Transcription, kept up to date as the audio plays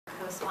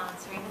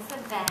co-sponsoring this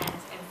event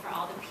and for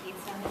all the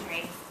pizza and the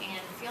drinks.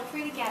 And feel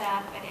free to get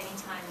up at any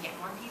time, get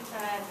more pizza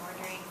and more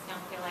drinks. Don't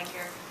feel like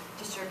you're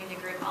disturbing the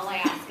group. All I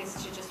ask is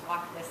to just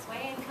walk this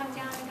way and come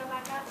down and go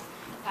back up.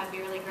 That would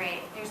be really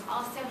great. There's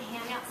also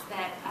handouts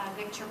that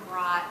Victor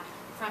brought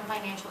from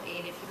financial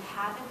aid. If you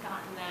haven't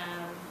gotten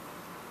them,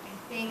 I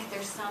think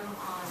there's some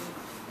on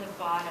the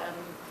bottom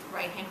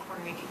right-hand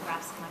corner. You can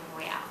grab some on your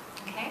way out.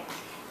 Okay?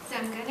 So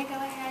I'm going to go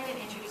ahead and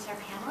introduce our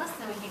panelists,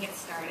 then we can get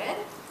started.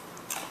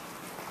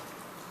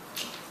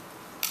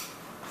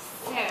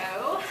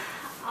 So,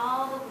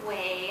 all the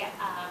way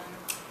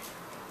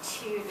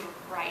to the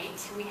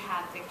right, we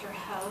have Victor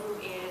Ho,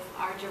 who is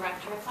our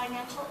Director of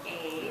Financial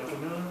Aid.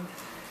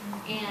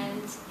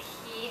 And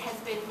he has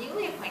been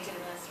newly appointed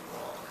in this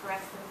role,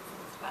 correct,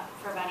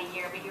 for about a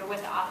year, but you're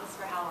with the office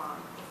for how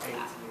long before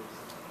that?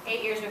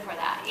 8 years before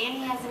that. And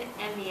he has an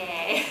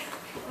MBA,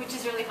 which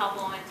is really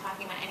helpful when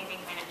talking about anything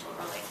financial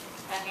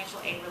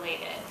aid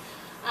related.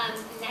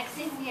 Next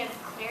in we have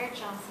Claire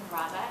Johnson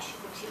Raba. She's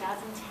a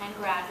 2010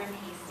 grad from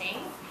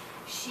Hastings.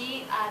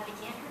 She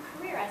began her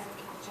career as an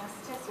Equal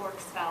Justice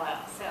Works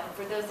Fellow. So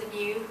for those of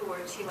you who are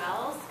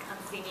 2Ls, come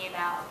see me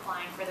about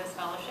applying for those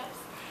fellowships.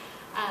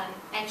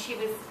 And she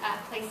was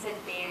placed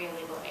at Bay Area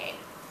Legal Aid.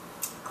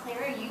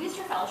 Claire used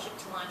her fellowship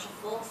to launch a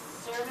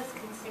full-service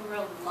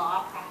consumer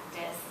law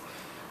practice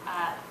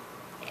at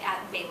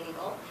Bay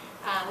Legal,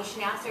 which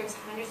now serves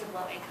hundreds of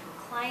low-income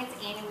clients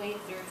annually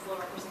through full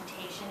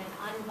representation and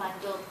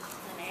unbundled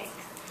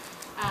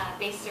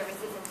clinics-based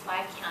services in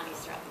 5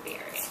 counties throughout the Bay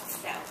Area.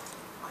 So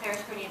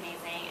Claire's pretty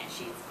amazing, and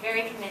she's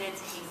very committed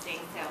to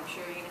Hastings, so I'm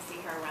sure you're going to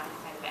see her around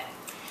quite a bit.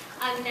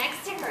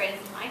 Next to her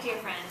is my dear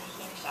friend,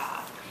 Hina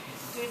Shah,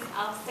 who's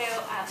also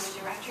the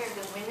director of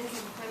the Women's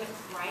Employment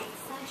Rights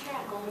Center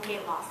at Golden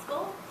Gate Law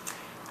School.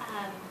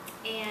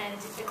 And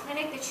the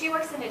clinic that she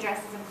works in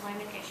addresses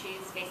employment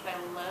issues faced by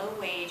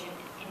low-wage and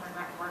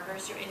immigrant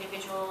workers through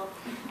individual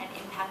and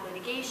impact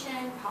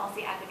litigation,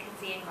 policy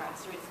advocacy, and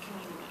grassroots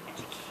community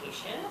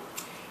education.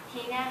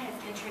 Hina has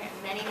interned at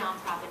many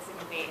nonprofits in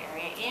the Bay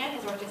Area and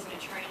has worked as an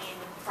attorney in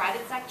the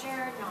private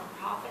sector,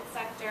 nonprofit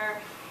sector,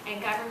 and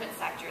government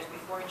sectors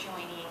before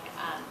joining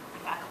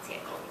the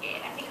faculty at Golden Gate.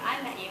 I think I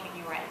met you when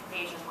you were at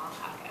Asian Law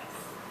Caucus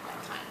at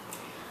that time.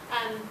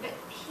 But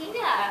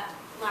Hina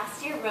last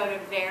year wrote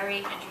a very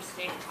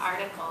interesting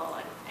article,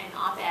 an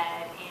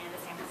op-ed in the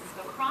San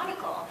Francisco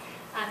Chronicle.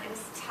 It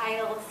was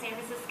titled, "San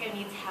Francisco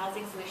Needs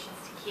Housing Solutions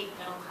to Keep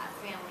Middle-Class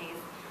Families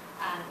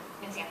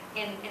in the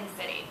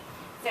City."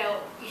 So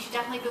you should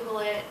definitely Google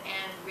it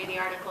and read the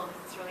article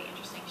because it's really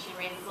interesting. She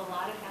raises a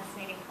lot of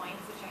fascinating points,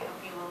 which I hope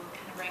you will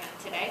kind of bring up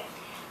today.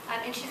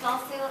 And she's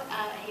also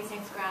a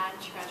Hastings grad.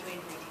 She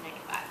graduated in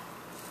 1995.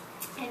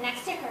 And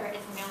next to her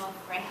is Noah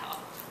Frigault.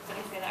 Did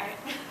I say that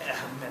right? Yeah,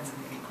 that's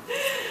me.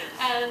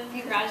 He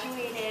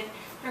graduated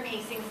from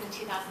Hastings in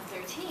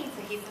 2013,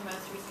 so he's the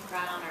most recent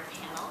grad on our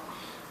panel.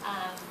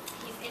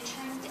 He's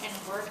interned and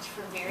worked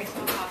for various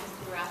nonprofits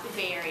throughout the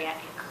Bay Area,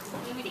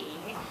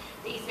 including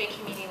the East Bay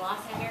Community Law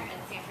Center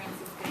and San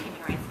Francisco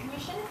Human Rights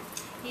Commission.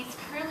 He's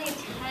currently a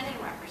tenant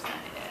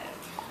representative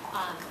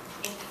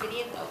in the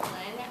City of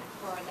Oakland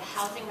for the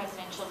Housing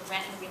Residential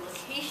Rent and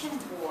Relocation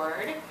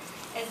Board,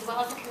 as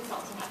well as a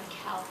consultant at the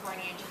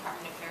California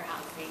Department of Fair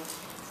Housing.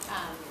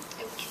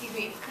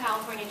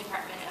 California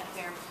Department of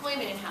Fair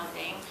Employment and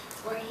Housing,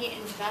 where he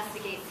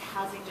investigates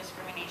housing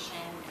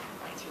discrimination and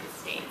complaints through the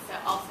state. So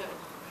also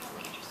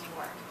really interesting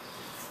work.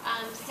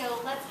 So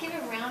let's give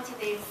a round to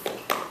these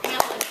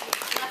panelists.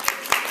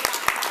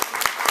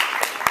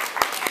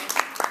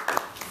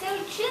 So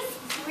just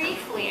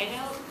briefly, I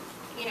know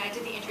I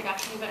did the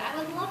introduction, but I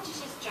would love to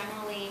just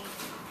generally,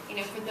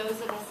 for those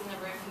of us in the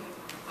room who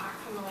aren't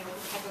familiar with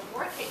the type of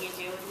work that you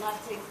do, would love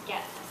to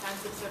get a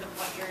sense of sort of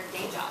what your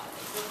day job is.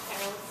 So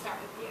Sarah, let's start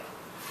with you.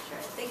 Sure.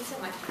 Thanks so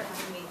much for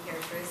having me here,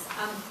 Bruce.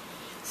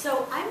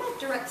 So I'm a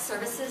direct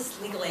services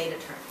legal aid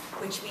attorney,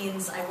 which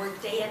means I work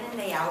day in and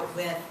day out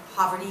with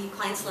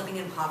clients living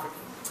in poverty.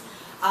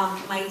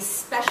 My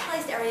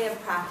specialized area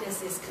of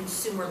practice is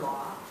consumer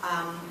law,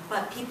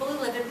 but people who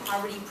live in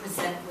poverty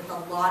present with a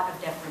lot of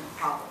different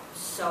problems.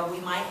 So we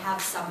might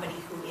have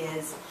somebody who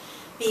is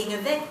being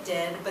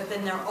evicted, but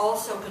then they're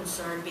also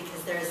concerned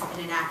because there's an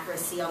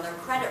inaccuracy on their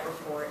credit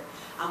report,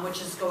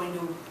 which is going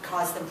to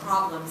cause them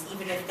problems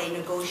even if they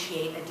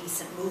negotiate a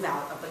decent move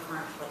out of the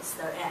current place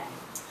they're in.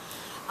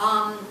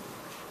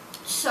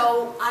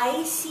 So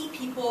I see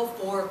people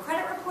for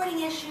credit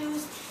reporting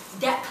issues,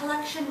 debt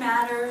collection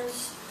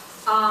matters,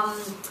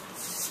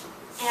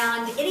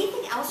 and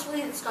anything else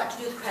really that's got to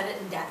do with credit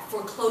and debt,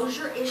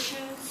 foreclosure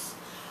issues.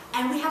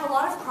 And we have a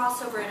lot of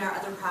crossover in our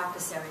other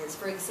practice areas.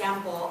 For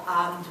example,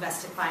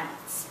 domestic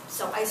violence.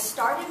 So I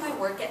started my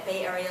work at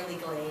Bay Area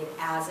Legal Aid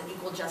as an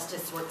Equal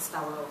Justice Works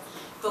Fellow,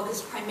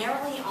 focused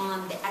primarily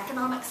on the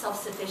economic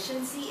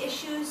self-sufficiency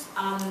issues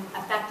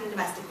affecting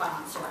domestic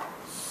violence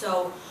survivors.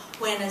 So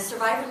when a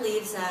survivor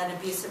leaves an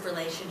abusive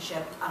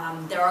relationship,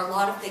 there are a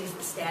lot of things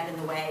that stand in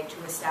the way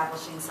to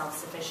establishing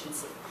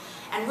self-sufficiency.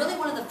 And really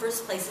one of the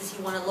first places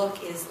you want to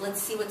look is,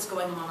 let's see what's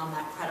going on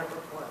that credit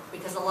report,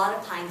 because a lot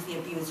of times the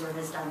abuser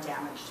has done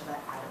damage to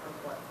that credit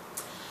report.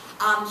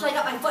 So I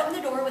got my foot in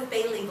the door with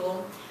Bay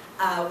Legal,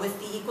 with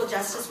the Equal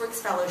Justice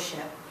Works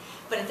Fellowship.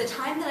 But at the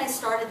time that I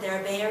started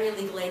there, Bay Area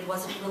Legal Aid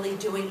wasn't really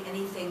doing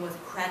anything with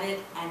credit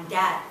and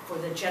debt for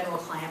the general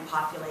client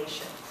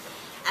population.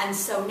 And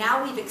so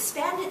now we've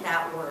expanded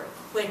that work,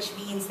 which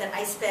means that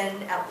I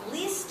spend at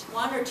least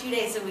 1 or 2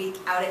 days a week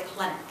out at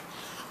clinic.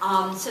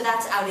 So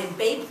that's out in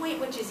Bay Point,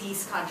 which is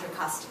East Contra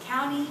Costa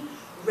County,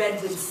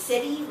 Redwood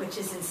City, which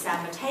is in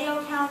San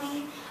Mateo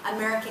County,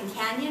 American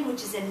Canyon,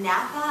 which is in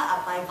Napa,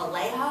 up by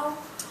Vallejo,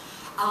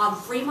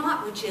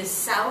 Fremont, which is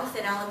south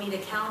in Alameda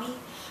County.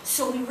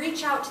 So we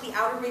reach out to the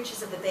outer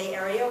reaches of the Bay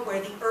Area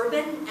where the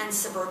urban and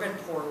suburban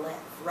poor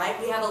live, right?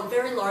 We have a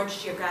very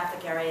large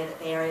geographic area that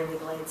Bay Area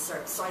Legal Aid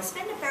serves. So I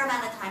spend a fair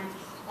amount of time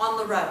on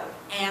the road,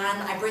 and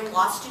I bring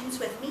law students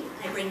with me,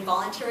 I bring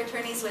volunteer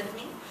attorneys with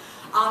me,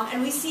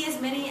 and we see as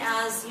many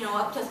as,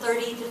 up to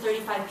 30 to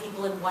 35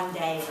 people in one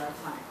day at our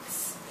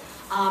clinics.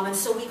 And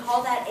so we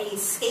call that a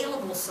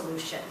scalable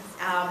solution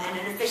and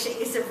an efficient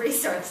use of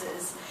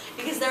resources,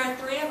 because there are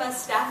 3 of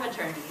us staff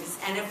attorneys,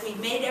 and if we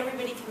made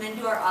everybody come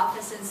into our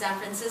office in San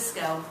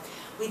Francisco,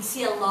 we'd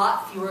see a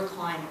lot fewer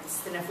clients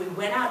than if we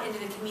went out into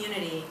the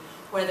community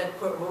where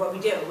what we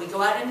do. We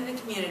go out into the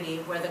community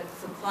where the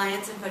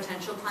clients and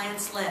potential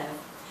clients live,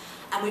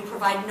 and we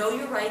provide Know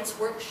Your Rights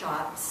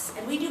workshops,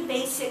 and we do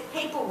basic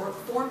paperwork,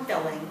 form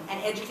filling,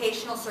 and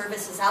educational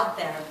services out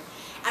there.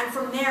 And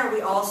from there,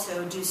 we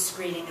also do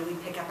screening, and we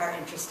pick up our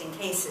interesting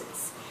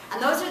cases.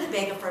 And those are the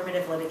big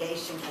affirmative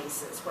litigation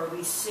cases where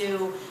we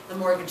sue the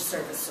mortgage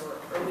servicer,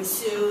 or we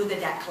sue the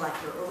debt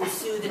collector, or we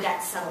sue the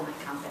debt settlement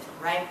company,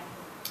 right?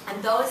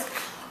 And those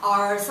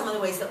are some of the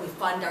ways that we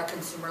fund our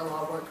consumer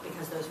law work,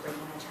 because those bring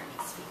in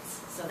attorney's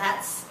fees. So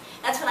that's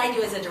what I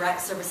do as a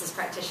direct services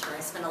practitioner.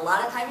 I spend a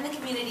lot of time in the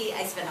community,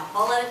 I spend a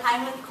whole lot of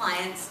time with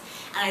clients,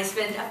 and I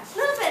spend a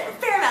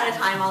fair amount of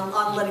time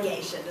on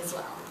litigation as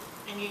well.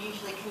 And you're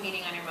usually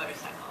commuting on your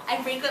motorcycle.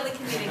 I'm frequently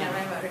commuting on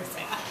my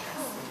motorcycle.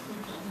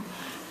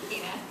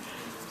 Hina?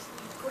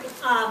 Great.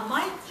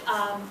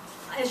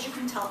 As you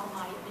can tell from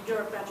my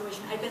Europe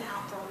graduation, I've been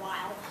out for a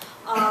while.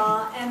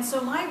 And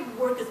so my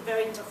work is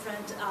very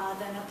different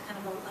than a kind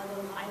of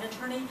a line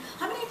attorney.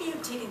 How many of you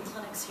have taken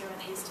clinics here in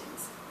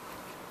Hastings?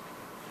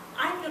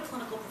 I'm your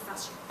clinical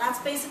professor. That's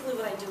basically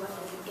what I do at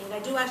the Gate. I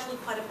do actually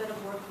quite a bit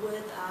of work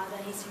with the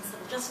Hastings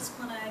Civil Justice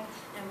Clinic,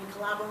 and we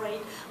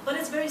collaborate, but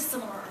it's very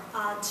similar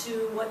to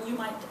what you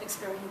might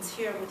experience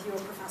here with your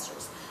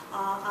professors.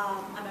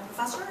 I'm a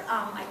professor.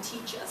 I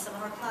teach a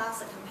seminar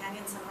class, a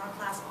companion seminar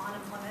class on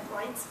employment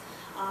rights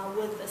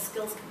with the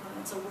skills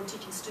component. So we're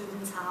teaching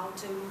students how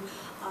to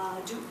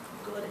do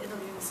good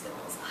interviewing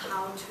skills,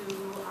 how to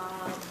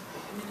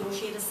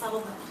negotiate a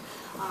settlement,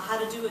 how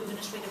to do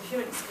administrative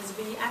hearings, because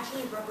we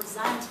actually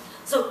represent,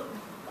 so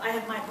I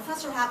have my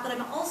professor hat, but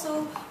I'm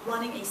also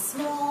running a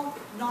small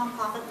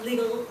nonprofit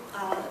legal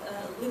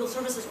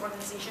services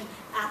organization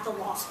at the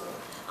law school.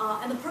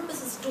 And the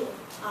purpose is dual.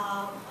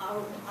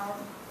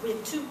 We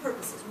have 2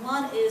 purposes.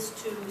 One is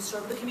to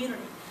serve the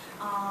community.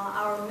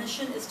 Our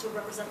mission is to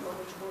represent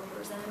low-wage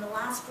workers, and in the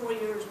last 4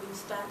 years we've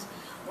spent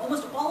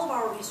almost all of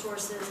our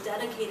resources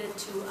dedicated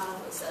to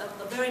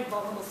a very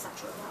vulnerable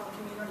sector of our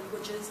community,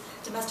 which is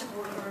domestic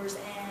workers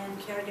and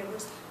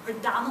caregivers,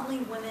 predominantly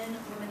women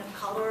of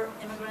color,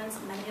 immigrants.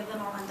 Many of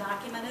them are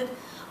undocumented,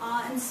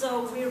 and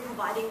so we are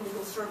providing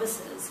legal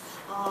services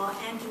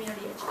and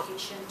community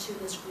education to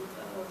this group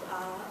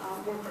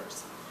of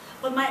workers.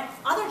 But my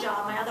other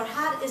job, my other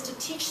hat, is to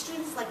teach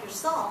students like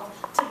yourself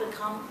to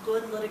become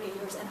good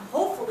litigators and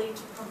hopefully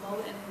to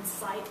promote and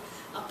incite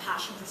a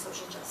passion for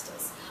social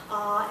justice.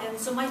 And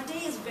so my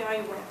day is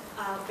very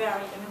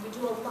varied. I mean, we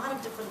do a lot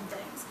of different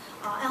things.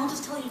 And I'll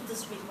just tell you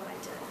this week what I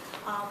did.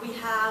 We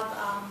have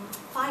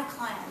 5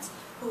 clients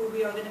who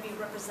we are going to be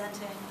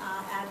representing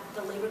at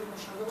the Labor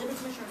Commissioner. The Labor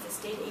Commissioner is a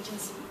state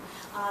agency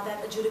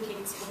that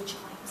adjudicates wage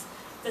claims.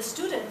 The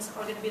students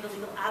are going to be the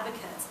legal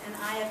advocates, and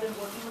I have been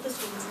working with the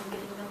students and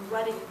getting them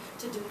ready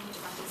to do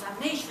direct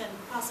examination,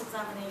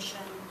 cross-examination,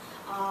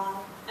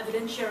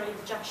 evidentiary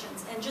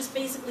objections, and just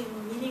basically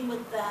meeting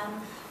with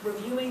them,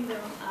 reviewing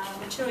their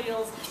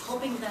materials,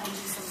 helping them do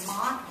some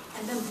mock,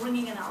 and then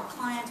bringing in our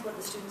clients where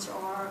the students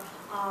are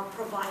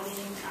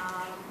providing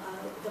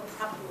the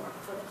prep work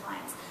for the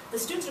clients. The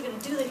students are going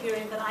to do the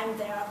hearing, but I'm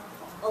there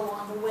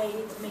along the way,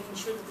 making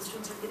sure that the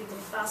students are getting the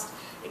best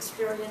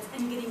experience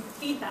and getting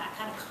feedback,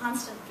 kind of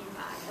constant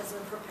feedback as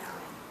they're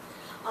preparing.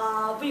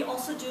 We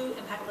also do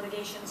impact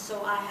litigation,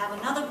 so I have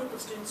another group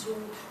of students who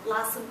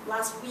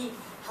last week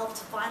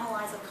helped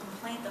finalize a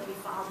complaint that we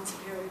filed in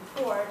Superior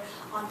Court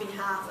on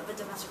behalf of a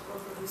domestic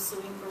worker who's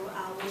suing for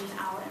wage and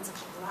hour and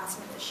sexual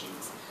harassment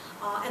issues.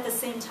 At the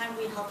same time,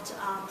 we helped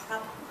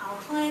prep our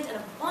client and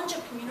a bunch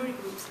of community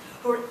groups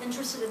who are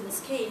interested in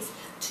this case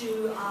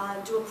to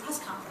do a press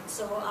conference.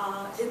 So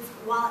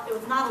while it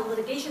was not a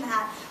litigation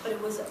hat, but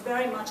it was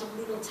very much a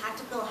legal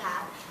tactical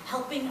hat,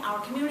 helping our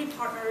community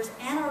partners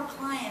and our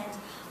client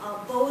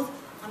both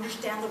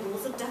understand the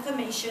rules of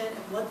defamation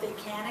and what they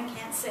can and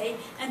can't say,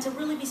 and to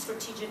really be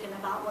strategic and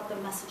about what the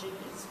messaging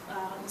is.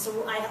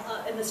 So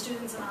and the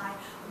students and I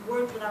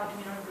worked with our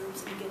community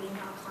groups in getting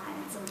our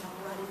clients and them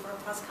ready for a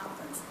press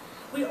conference.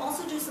 We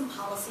also do some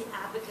policy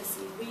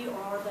advocacy. We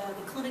are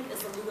the clinic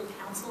is the legal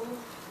counsel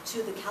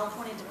to the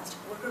California Domestic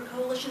Worker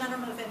Coalition. I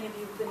don't know if any of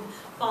you have been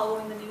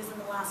following the news in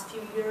the last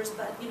few years,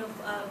 but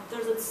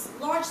there's a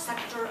large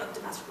sector of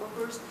domestic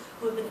workers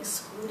who have been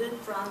excluded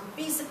from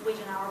basic wage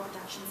and hour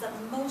protections that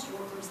most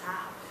workers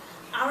have.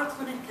 Our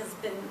clinic has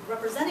been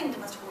representing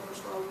domestic workers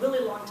for a really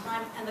long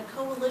time, and the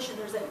coalition,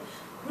 there's a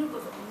group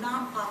of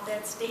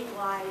nonprofit,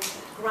 statewide,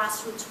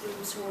 grassroots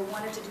groups who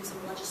wanted to do some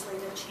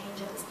legislative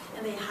changes,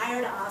 and they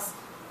hired us,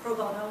 pro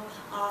bono,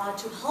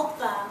 to help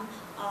them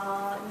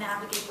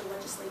navigate the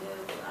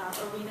legislative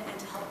arena and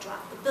to help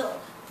draft the bill.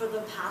 For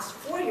the past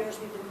 4 years,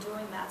 we've been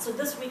doing that. So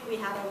this week we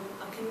had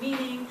a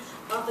convening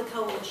of the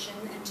coalition,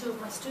 and 2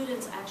 of my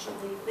students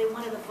actually, they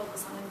wanted to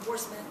focus on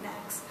enforcement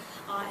next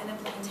and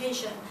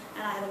implementation,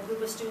 and I had a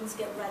group of students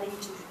get ready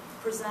to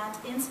present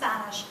in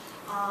Spanish.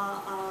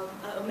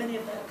 Many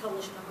of the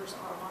coalition members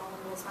are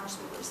monolingual Spanish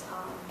speakers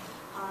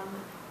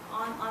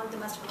on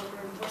domestic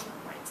worker enforcement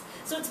rights.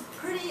 So it's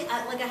pretty,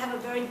 I have a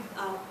very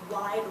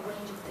wide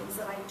range of things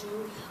that I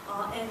do,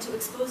 and to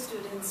expose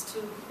students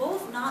to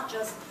both not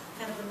just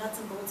kind of the nuts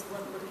and bolts of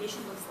what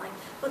litigation looks like,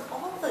 but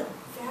all the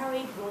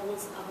varied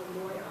roles of a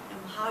lawyer and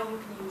how you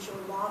can use your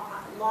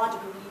law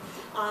degree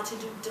to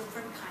do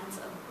different kinds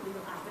of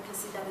legal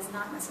advocacy that is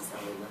not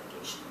necessarily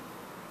litigation.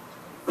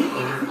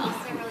 She's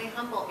also really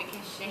humble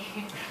because she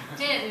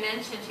didn't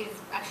mention she's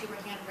actually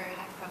working on a very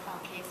high-profile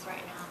case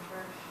right now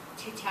for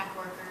 2 tech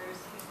workers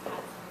who've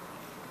had some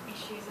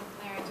issues with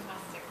their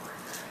domestic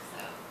worker.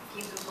 So if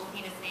you Google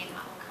Hina's name,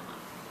 that will come up.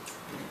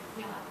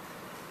 Noah.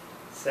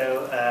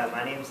 So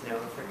my name is Noah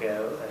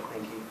Frigault.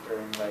 Thank you for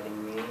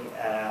inviting me.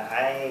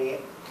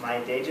 My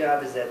day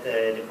job is at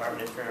the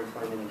Department for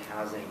Employment and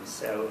Housing.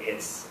 So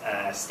it's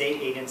a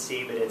state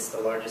agency, but it's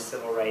the largest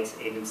civil rights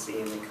agency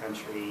in the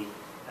country.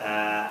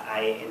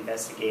 I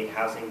investigate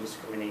housing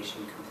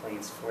discrimination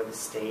complaints for the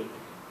state.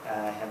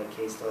 I have a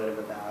caseload of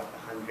about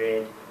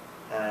 100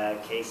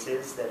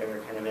 cases that are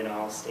kind of in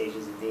all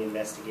stages of the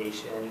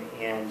investigation.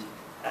 And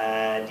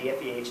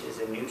DFEH is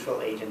a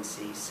neutral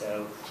agency,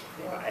 so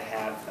I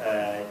have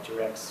a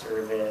direct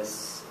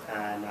service,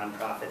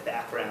 nonprofit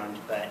background,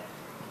 but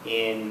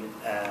in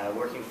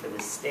working for the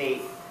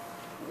state,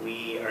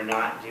 we are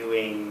not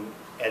doing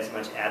as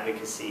much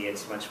advocacy.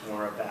 It's much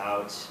more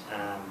about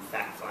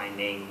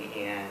fact-finding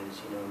and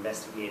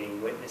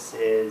investigating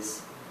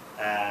witnesses,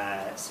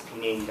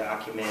 subpoenaing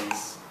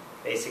documents,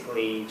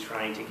 basically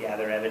trying to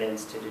gather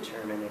evidence to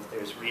determine if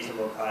there's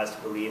reasonable cause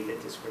to believe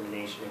that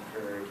discrimination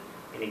occurred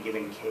in a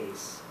given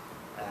case.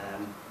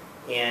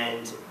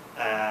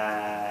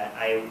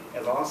 I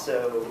have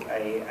also,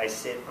 I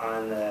sit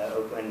on the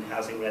Oakland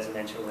Housing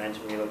Residential Rent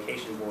and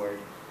Relocation Board,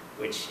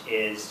 which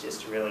is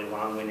just a really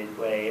long-winded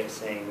way of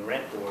saying the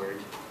rent board,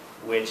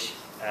 which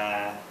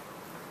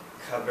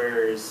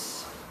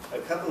covers a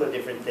couple of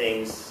different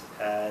things.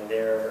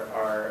 There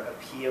are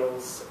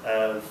appeals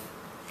of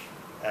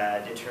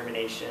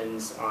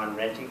determinations on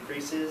rent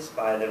increases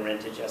by the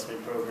rent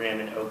adjustment program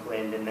in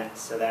Oakland, and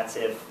so that's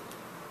if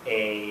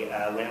a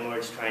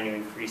landlord's trying to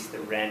increase the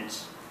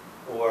rent,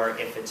 or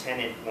if a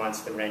tenant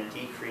wants the rent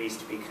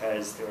decreased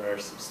because there are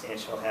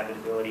substantial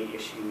habitability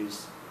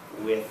issues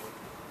with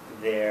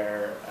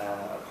their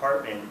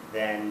apartment,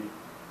 then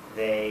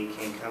they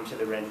can come to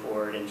the rent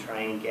board and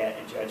try and get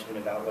a judgment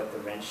about what the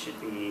rent should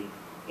be,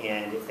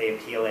 and if they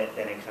appeal it,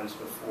 then it comes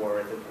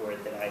before the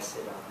board that I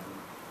sit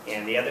on.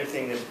 And the other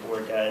thing this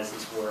board does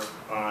is work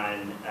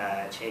on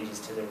changes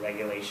to the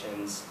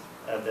regulations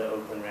of the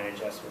Oakland Rent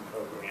Adjustment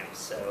Program.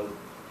 So,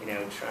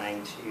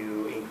 trying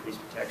to increase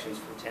protections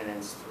for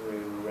tenants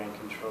through rent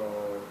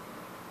control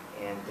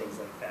and things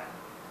like that.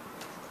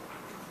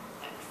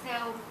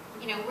 So,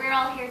 we're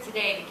all here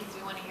today because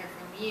we want to hear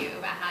from you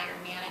about how you're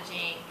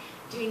managing,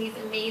 doing these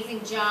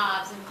amazing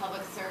jobs in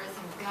public service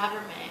and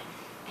government,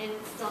 and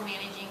still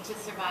managing to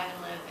survive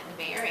and live in the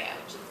Bay Area,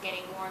 which is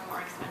getting more and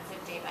more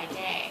expensive day by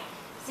day.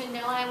 So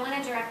Noah, I want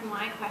to direct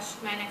my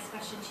next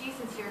question to you,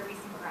 since you're a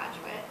recent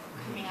graduate,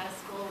 coming out of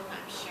school with,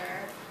 I'm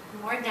sure,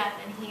 more debt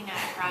than Hina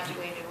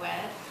graduated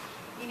with.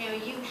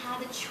 You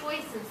had a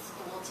choice in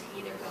school to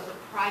either go the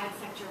private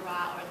sector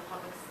route or the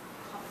public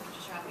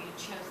interest route, but you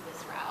chose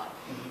this route.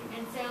 Mm-hmm.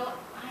 And so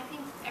I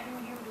think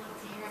everyone here would love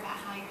to hear about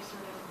how you're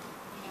sort of,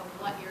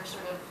 what your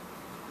sort of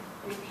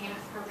repayment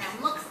program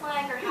looks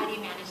like, or how do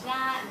you manage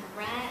that, and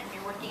rent, and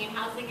you're working in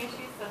housing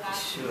issues, so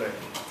that's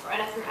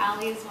right up your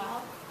alley as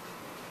well.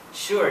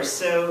 Sure.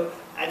 So,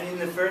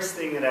 the first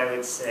thing that I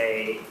would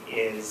say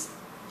is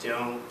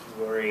don't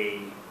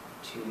worry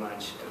too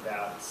much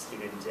about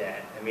student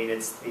debt.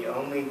 It's the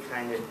only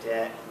kind of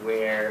debt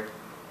where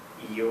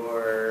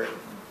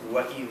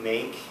what you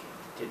make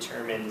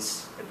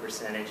determines the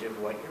percentage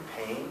of what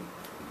you're paying.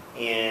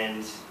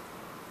 And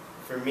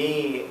for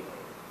me,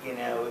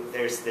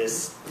 there's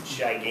this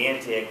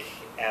gigantic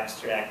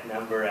abstract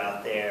number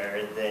out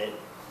there that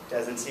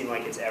doesn't seem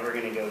like it's ever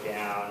going to go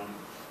down,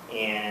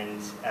 and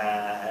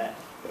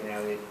you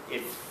know,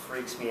 it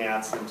freaks me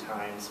out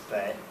sometimes.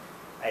 But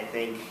I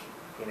think,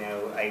 you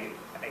know, I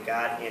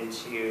got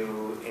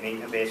into an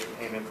income-based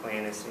repayment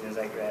plan as soon as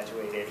I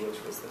graduated,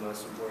 which was the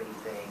most important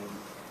thing.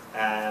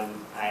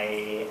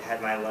 I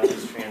had my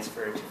loans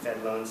transferred to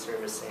Fed Loan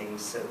Servicing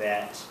so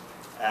that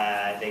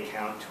they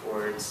count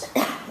towards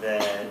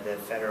the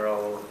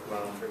federal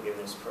loan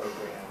forgiveness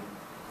program.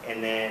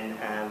 And then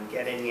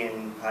getting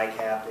in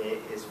PICAP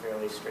is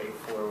fairly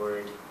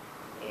straightforward,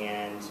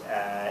 and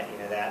you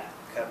know, that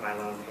cut my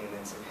loan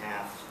payments in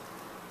half.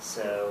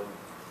 So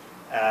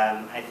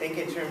I think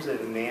in terms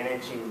of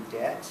managing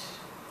debt,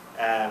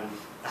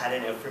 I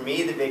don't know, for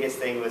me the biggest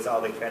thing was all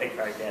the credit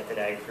card debt that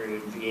I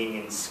accrued being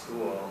in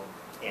school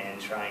and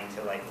trying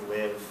to like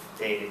live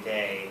day to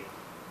day.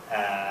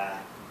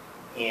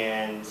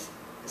 And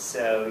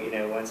so, you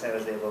know, once I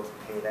was able to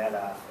pay that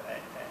off,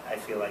 I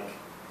feel like,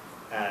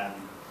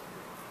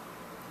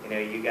 you know,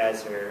 you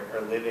guys are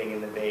living in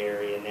the Bay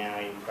Area now.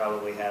 You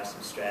probably have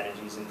some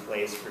strategies in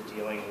place for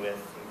dealing with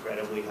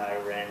incredibly high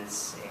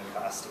rents and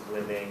cost of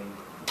living.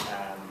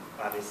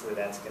 Obviously,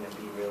 that's going to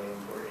be really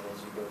important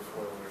as you go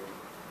forward.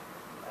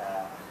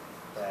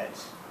 But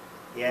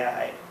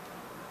yeah,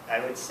 I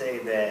would say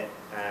that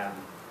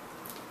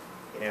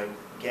you know,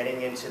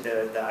 getting into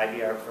the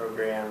IBR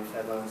program,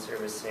 Fed Loan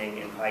Servicing,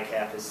 and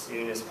PICAP as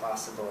soon as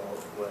possible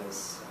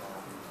was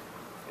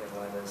you know,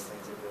 one of those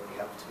things that really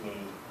helped me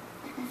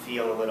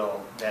feel a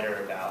little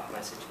better about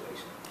my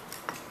situation.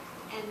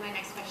 And my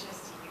next question is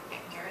to you,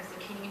 Victor. So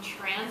can you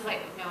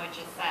translate what Noah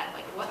just said?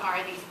 Like, what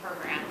are these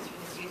programs for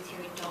the students here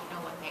who don't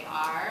know what they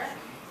are,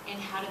 and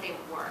how do they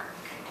work?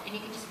 And you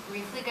can just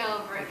briefly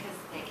go over it because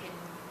they can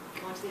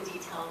go into the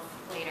details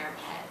later,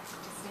 but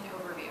just an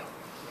overview.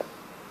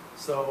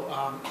 So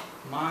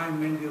my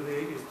main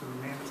duty is to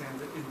maintain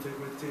the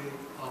integrity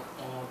of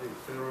all the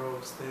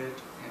federal, state,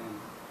 and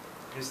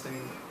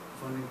state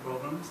funding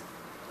programs.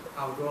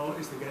 Our goal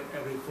is to get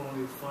every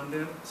fully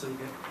funded, so you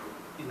get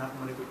enough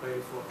money to pay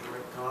for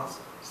direct costs,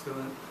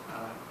 student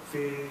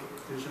fee,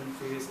 tuition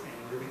fees,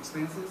 and living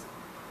expenses.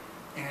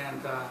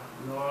 And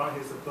Noah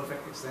is a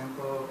perfect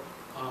example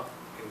of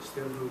a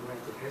student who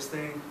went to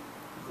Hastings,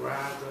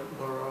 graduate,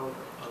 borrowed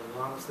a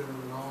lot of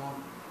student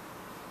loan,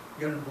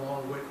 got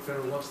involved with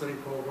federal work study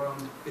program,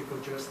 equal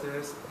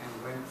justice,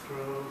 and went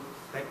through,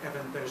 take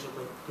advantage of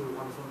the two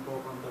wonderful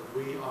programs that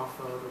we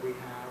offer, that we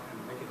have,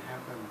 and make it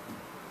happen.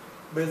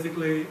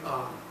 Basically,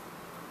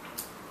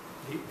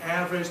 the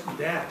average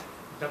debt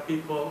that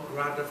people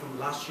graduated from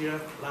last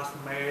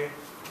May,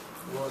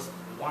 was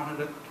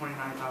 $129,000.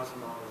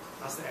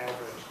 That's the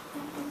average.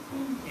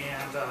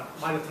 And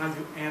by the time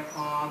you add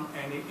on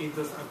any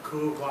interest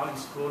accrued while in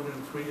school,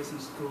 then 3 years in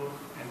school,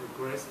 and the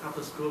grades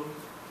after school,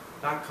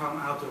 that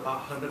comes out to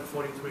about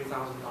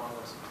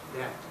 $143,000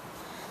 debt.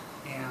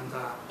 And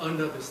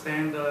under the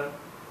standard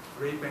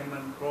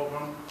repayment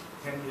program,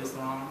 10 years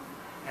long,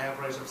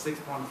 average of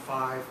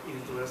 6.5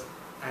 interest,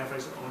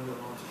 average on your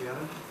loan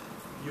together,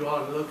 you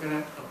are looking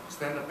at a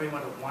standard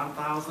payment of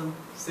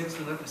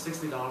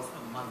 $1,660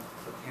 a month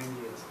for 10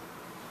 years.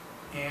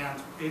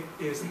 And it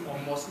is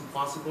almost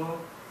impossible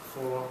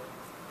for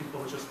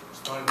people just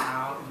starting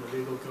out in the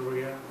legal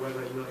career,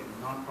 whether you're in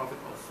nonprofit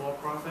or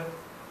for-profit,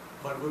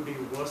 but it would be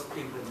worse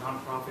in the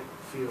nonprofit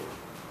field.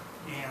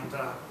 And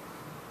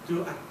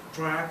to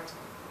attract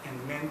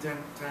and maintain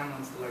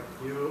talents like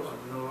you or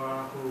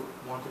Noah who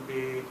want to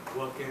be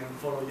working,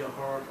 follow your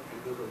heart,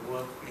 and do the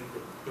work in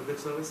the public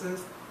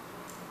services,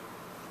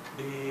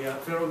 the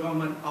federal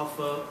government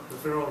offers the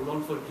Federal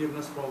Loan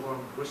Forgiveness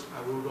Program, which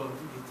I will go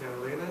into detail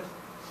later.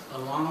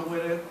 Along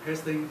with it,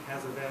 Hastings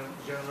has a very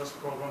generous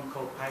program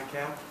called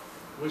PICAP,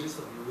 which is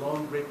a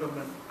loan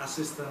repayment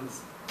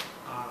assistance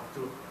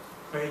to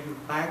pay you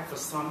back for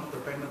some of the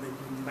payment that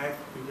you make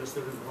with your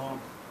student loan,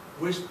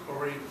 which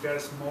already very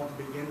small to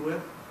begin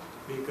with,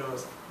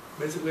 because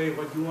basically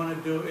what you want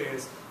to do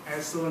is,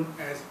 as soon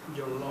as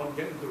your loan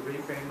gets into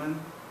repayment,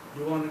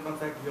 you want to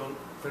contact your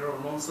federal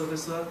loan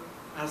servicer,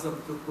 ask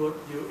them to put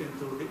you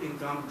into the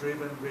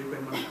income-driven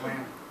repayment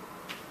plan.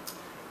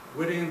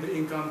 Within the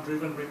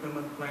income-driven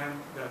repayment plan,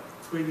 there are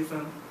 3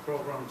 different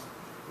programs,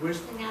 which...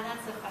 And now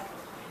that's a federal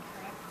plan,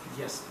 correct?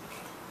 Yes.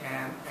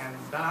 And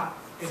that,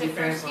 it so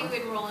depends first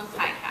you enroll in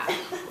PICAP.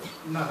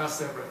 No, that's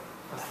separate.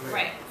 That's separate.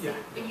 Right. Yeah.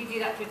 But you do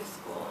that through the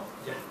school.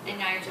 Yeah. And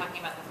now you're talking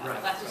about the federal.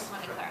 Right. That's just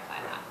want to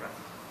clarify that. Right.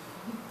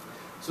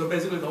 So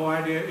basically the whole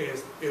idea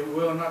is it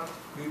will not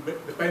be,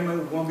 the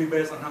payment won't be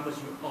based on how much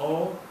you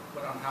owe,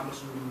 but on how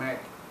much you make.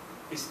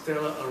 It's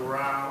still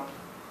around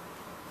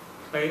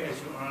pay as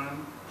you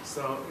earn,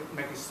 so it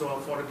makes it so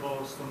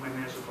affordable, so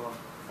manageable.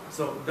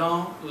 So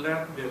don't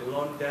let the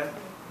loan debt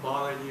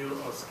bother you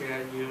or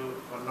scare you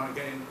for not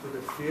getting into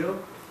the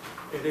field.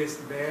 It is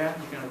there,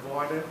 you can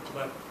avoid it,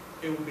 but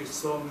it will be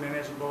so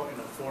manageable and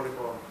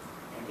affordable.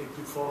 And if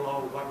you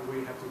follow what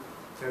we have to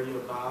tell you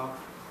about,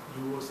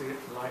 you will see it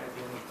light at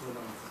the end of the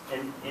tunnel.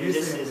 And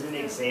just as an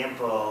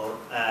example,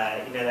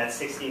 you know, that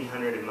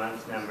 $1,600 a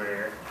month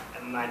number,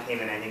 my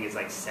payment I think is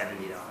like $70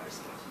 a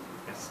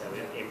month. So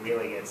it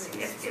really gets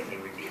significantly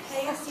reduced.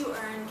 Pay as you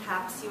earn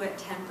caps you at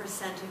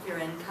 10% of your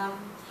income.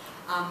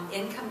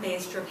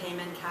 Income-based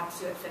repayment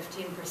caps you at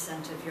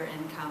 15% of your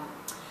income.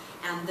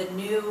 And the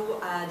new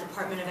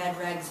Department of Ed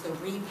regs, the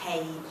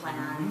repay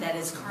plan that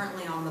is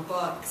currently on the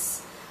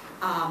books,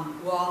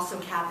 will also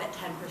cap at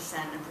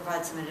 10% and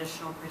provide some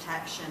additional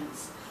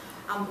protections.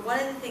 One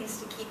of the things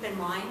to keep in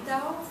mind,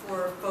 though,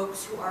 for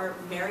folks who are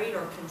married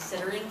or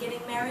considering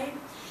getting married,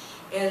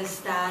 is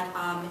that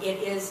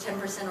it is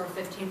 10% or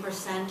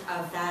 15%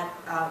 of that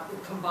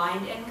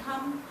combined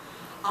income,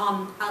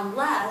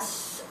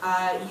 unless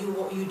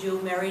you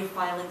do married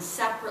filing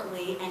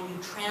separately and you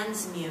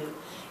transmute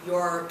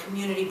your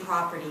community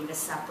property to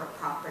separate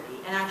property.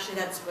 And actually,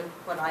 that's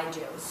what I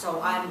do.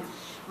 So I'm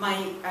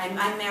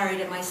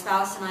married, and my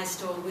spouse and I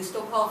we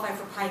still qualify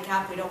for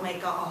PICAP. We don't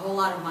make a whole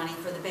lot of money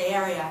for the Bay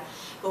Area,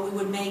 but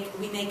we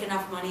make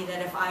enough money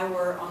that if I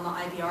were on the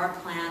IBR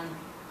plan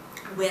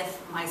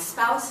with my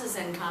spouse's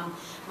income,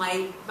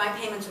 my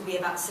payments would be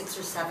about $600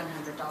 or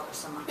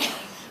 $700 a month.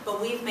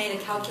 But we've made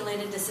a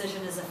calculated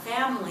decision as a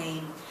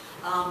family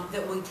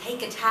that we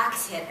take a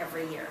tax hit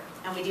every year,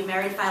 and we do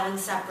married filing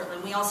separately.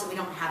 And we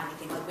don't have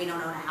anything, like we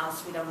don't own a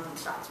house, we don't own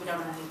stocks, we don't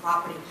own any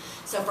property.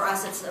 So for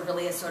us, it's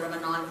really a sort of a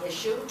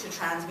non-issue to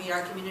transmute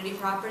our community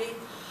property.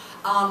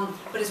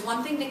 But it's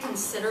one thing to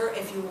consider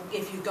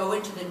if you go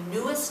into the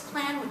newest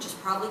plan, which is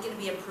probably going to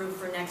be approved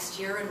for next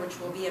year and which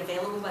will be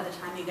available by the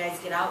time you guys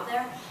get out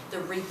there,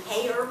 the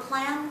repayer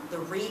plan, the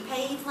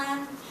repay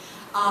plan,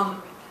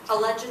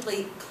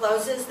 allegedly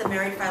closes the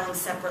married filing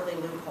separately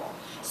loophole.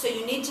 So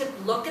you need to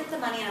look at the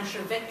money, and I'm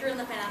sure Victor in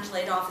the financial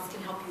aid office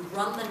can help you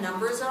run the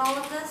numbers on all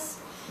of this.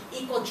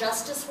 Equal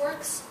Justice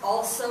Works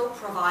also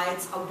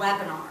provides a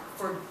webinar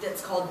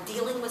that's called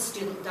Dealing with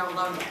Student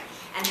Loan Debt.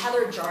 And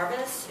Heather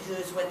Jarvis,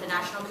 who's with the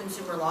National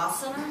Consumer Law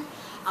Center,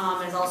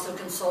 is also a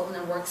consultant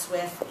and works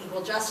with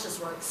Equal Justice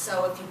Works.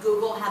 So if you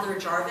Google Heather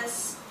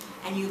Jarvis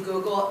and you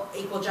Google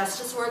Equal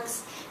Justice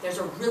Works, there's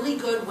a really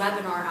good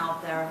webinar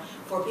out there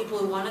for people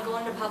who want to go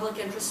into public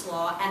interest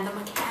law and the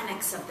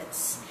mechanics of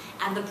this,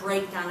 and the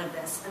breakdown of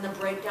this, and the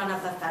breakdown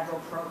of the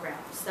federal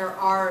programs. There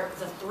are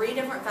the 3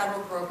 different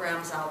federal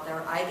programs out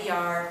there: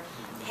 IBR,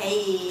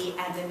 Payee,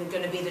 and then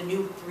going to be the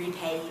new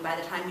repayee by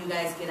the time you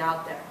guys get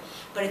out there.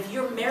 But if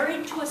you're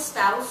married to a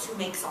spouse who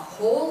makes a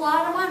whole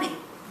lot of money,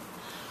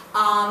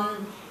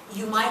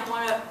 you might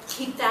want to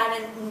keep that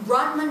and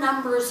run the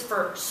numbers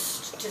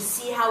first to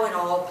see how it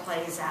all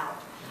plays out.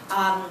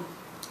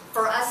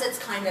 For us, it's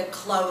kind of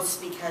close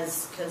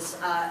because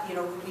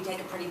we take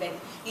a pretty big,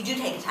 you do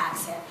take a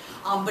tax hit.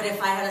 But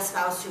if I had a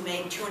spouse who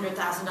made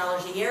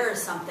 $200,000 a year or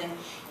something,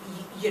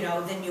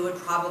 then you would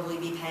probably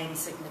be paying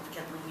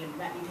significantly. You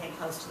might be paying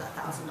close to that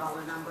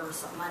 $1,000 number or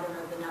something. I don't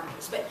know the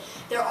numbers. But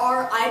there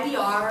are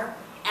IBR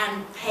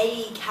and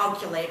payee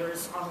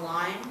calculators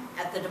online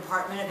at the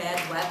Department of Ed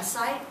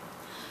website.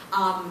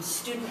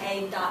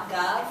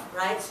 Studentaid.gov,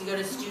 right? So you go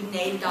to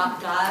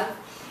studentaid.gov,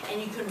 and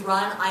you can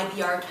run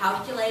IBR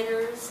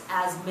calculators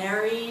as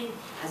married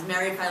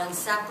filing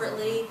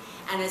separately,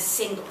 and as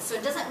single. So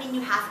it doesn't mean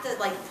you have to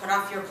put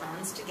off your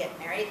plans to get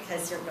married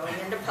because you're going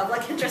into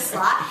public interest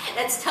law.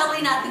 That's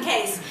totally not the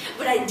case.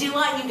 But I do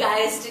want you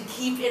guys to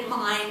keep in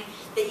mind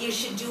that you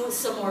should do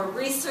some more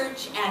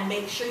research and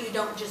make sure you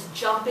don't just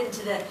jump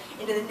into the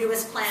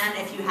newest plan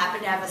if you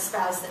happen to have a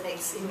spouse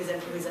who's in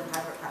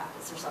private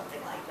practice or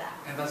something like that.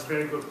 And that's a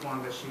very good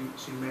point that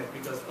she made,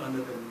 because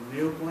under the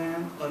new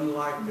plan,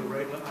 unlike the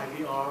regular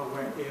IDR,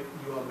 where if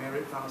you are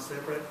married, found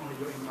separate, only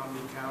your income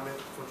will count it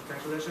for the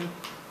calculation,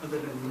 under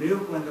the new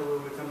plan that will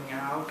be coming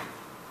out,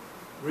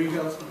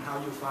 regardless on how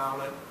you file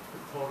it,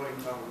 the total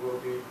income will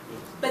be used.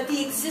 But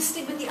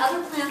the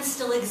other plans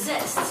still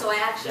exist. So I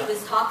actually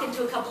was talking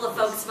to a couple of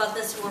folks about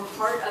this who were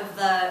part of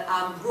the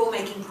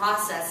rulemaking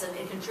process, and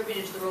it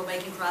contributed to the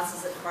rulemaking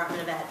process at the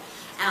Department of Ed.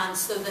 And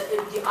so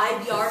the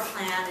IBR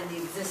plan and the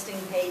existing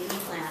payee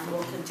plan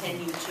will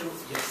continue to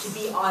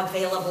be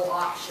available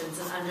options.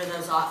 And under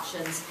those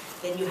options,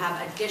 then you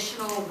have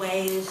additional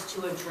ways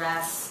to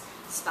address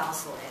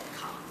spousal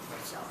income.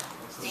 So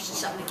it's just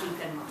something to keep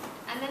in mind.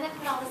 I'm going to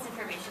put all this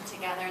information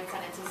together and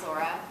send it to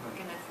Zora. We're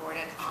going to forward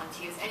it on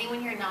to you. So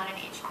anyone here not an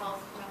H12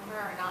 member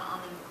or not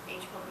on the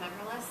H12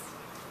 member list,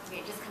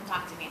 just come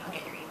talk to me and I'll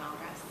get your email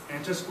address.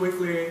 And just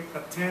quickly,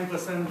 10%,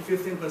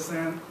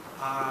 15%,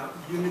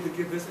 you need to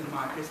keep this in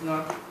mind. It's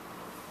not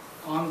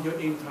on your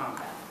income.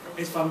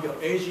 It's from your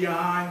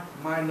AGI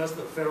minus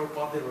the federal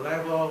poverty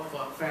level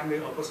for a family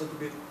or person to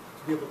be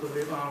able to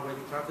live on when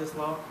you practice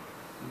law.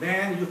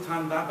 Then you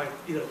turn that by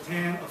either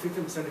 10 or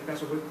 15%,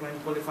 depends on which plan you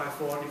qualify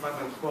for.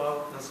 Divided by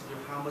 12, that's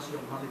how much your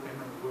monthly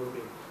payment will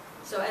be.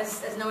 So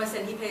as Noah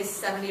said, he pays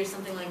 70 or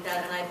something like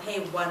that, and I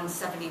pay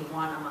 $171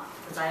 a month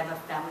because I have a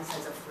family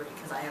size of 3.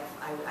 Because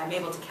I'm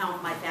able to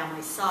count my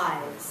family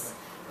size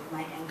with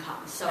my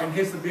income. So and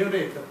here's the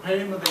beauty: the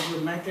payment that you're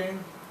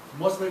making,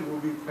 most of it will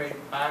be paid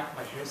back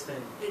by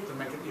Hastings to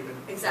make it even.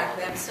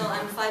 Exactly. I'm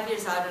 5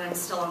 years out and I'm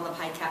still on the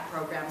PICAP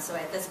program. So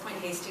at this point,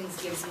 Hastings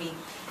gives me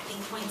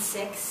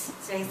 8.6.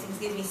 So Hastings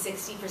gives me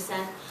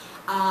 60%.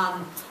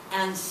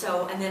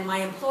 And then my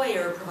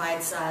employer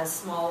provides a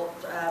small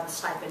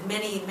stipend.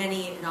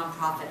 Many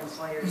nonprofit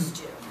employers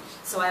do.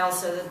 So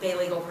the Bay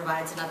Legal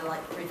provides another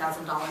like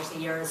 $3,000 a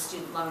year as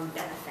student loan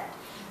benefit.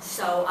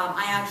 So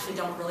I actually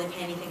don't really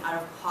pay anything out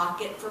of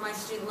pocket for my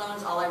student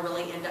loans. All I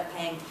really end up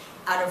paying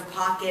out of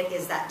pocket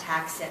is that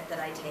tax hit that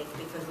I take,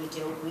 because we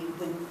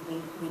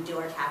do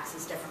our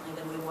taxes differently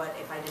than we would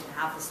if I didn't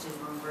have the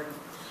student loan burden.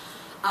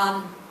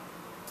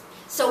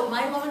 So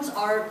my loans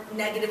are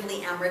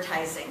negatively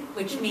amortizing,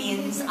 which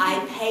means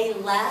I pay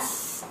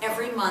less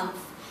every month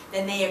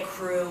than they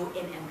accrue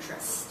in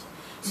interest.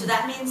 So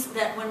that means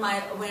that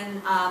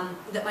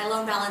that my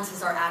loan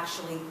balances are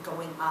actually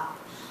going up.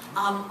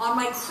 On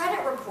my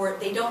credit report,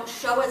 they don't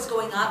show as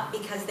going up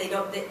because the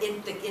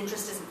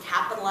interest isn't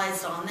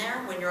capitalized on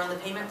there when you're on the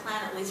payment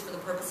plan, at least for the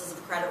purposes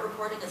of credit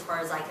reporting, as far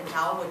as I can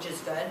tell, which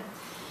is good.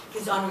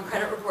 Because on your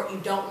credit report, you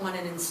don't want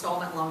an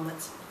installment loan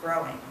that's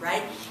growing,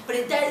 right? But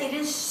it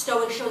is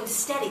showing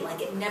steady,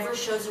 like it never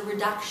shows a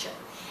reduction.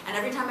 And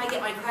every time I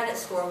get my credit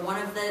score, one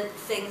of the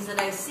things that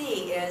I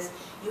see is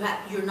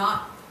you're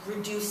not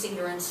reducing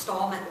your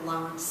installment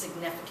loan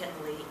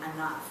significantly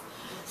enough.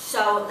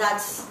 So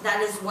that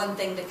is one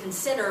thing to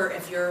consider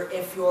if your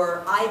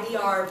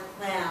IDR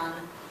plan,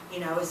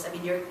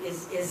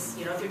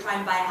 if you're trying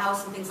to buy a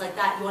house and things like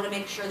that, you want to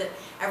make sure that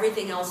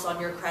everything else on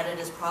your credit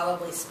is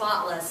probably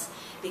spotless,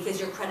 because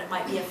your credit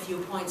might be a few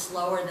points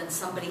lower than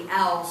somebody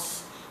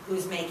else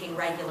who's making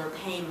regular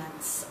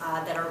payments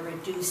that are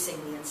reducing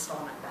the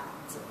installment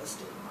balance of the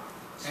student loan.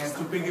 And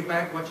to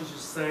piggyback what you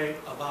just say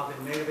about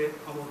the negative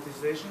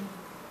amortization,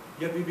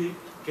 you have to be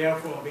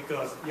careful,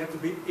 because you have to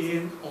be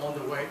in on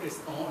the way it's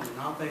on,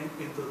 nothing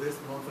into this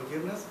loan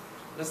forgiveness.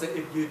 Let's say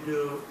if you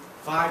do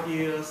 5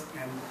 years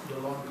and your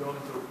loan grows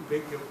into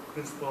bigger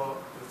principal,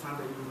 the time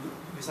that you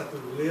decide to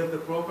leave the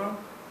program,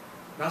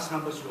 that's how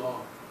much you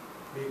owe.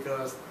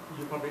 Because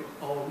you probably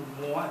owe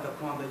more at the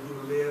point that you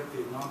leave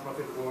the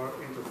nonprofit world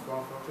into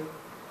for-profit.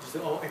 You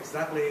still owe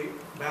exactly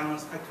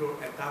balance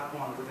accrued at that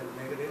point with a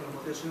negative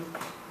amortization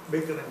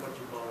bigger than what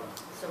you borrowed.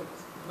 So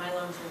my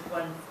loans were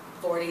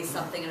 140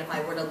 something, and if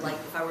I were to go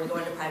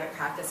into private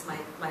practice,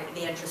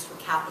 the interest would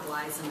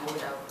capitalize, and I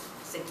would owe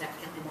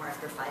significantly more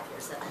after 5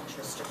 years that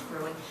interest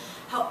accruing.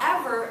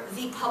 However,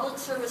 the public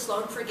service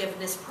loan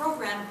forgiveness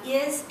program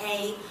is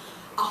a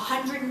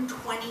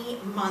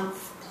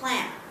 120-month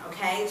plan.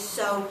 Okay,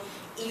 so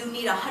you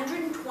need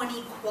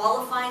 120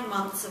 qualifying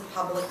months of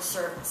public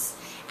service.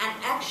 And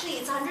actually,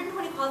 it's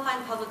 120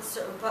 qualifying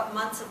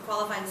months of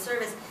qualifying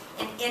service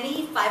in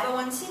any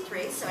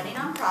 501c3, so any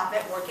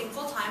nonprofit working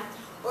full-time,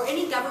 or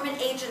any government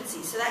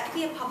agency. So that could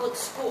be a public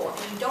school.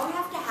 And you don't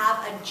have to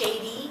have a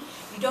JD.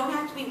 You don't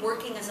have to be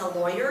working as a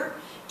lawyer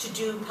to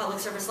do public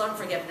service loan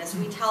forgiveness.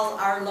 We tell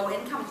our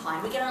low-income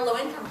client, we get our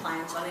low-income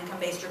clients on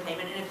income-based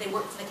repayment, and if they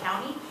work for the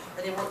county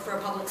or they work for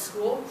a public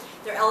school,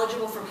 they're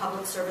eligible for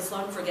public service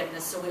loan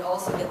forgiveness. So we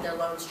also get their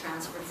loans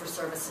transferred for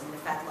servicing the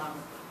Fed loan.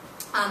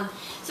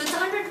 So it's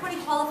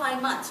 120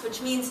 qualifying months,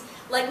 which means,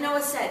 like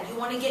Noah said, you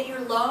want to get your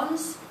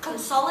loans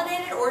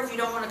consolidated, or if you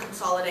don't want to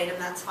consolidate them,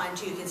 that's fine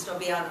too. You can still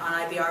be on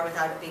IBR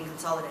without it being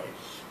consolidated.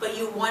 But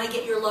you want to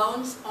get your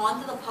loans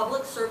onto the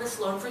Public Service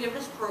Loan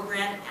Forgiveness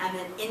Program and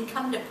an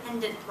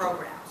income-dependent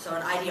program, so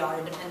an IDR,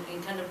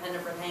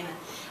 income-dependent repayment,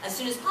 as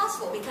soon as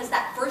possible, because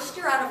that first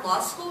year out of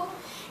law school,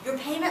 your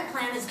payment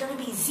plan is going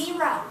to be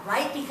zero,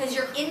 right? Because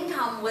your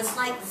income was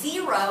like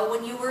zero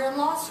when you were in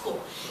law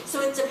school.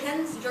 So it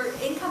depends, your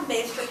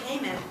income-based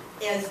repayment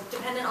is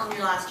dependent on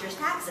your last year's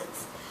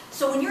taxes.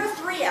 So when you're a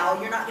 3L,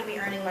 you're not going to be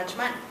earning much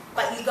money.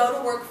 But you go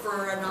to work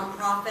for a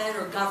nonprofit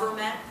or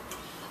government,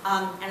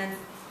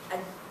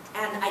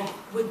 and I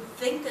would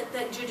think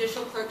that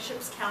judicial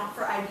clerkships count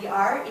for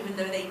IDR, even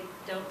though they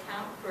don't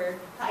count for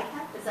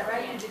PICAP. Is that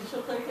right? Yeah.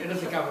 Judicial clerkships? It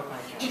doesn't count for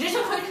PICAP.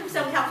 Judicial clerkships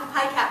don't count for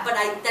PICAP, but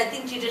I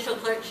think judicial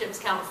clerkships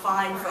count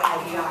fine for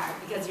IDR,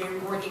 because you're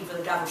working for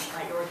the government,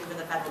 right? You're working for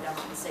the federal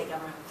government, the state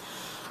government.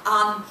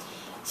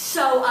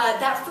 So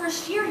that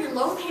first year, your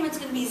loan payment's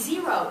going to be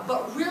zero,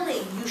 but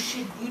really,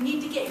 you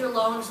need to get your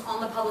loans on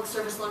the Public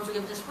Service Loan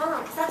Forgiveness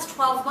Program, because that's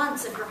 12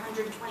 months of your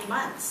 120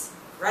 months,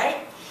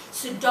 right?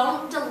 So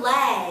don't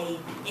delay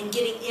in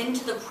getting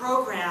into the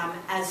program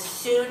as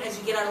soon as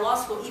you get out of law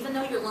school, even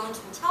though your loans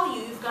will tell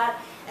you you've got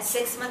a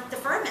 6-month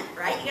deferment,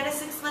 right? You got a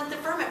 6-month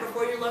deferment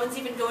before your loans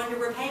even go into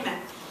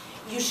repayment.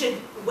 You should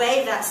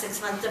waive that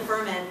 6-month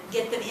deferment,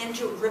 get them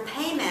into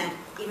repayment,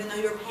 even though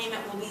your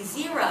payment will be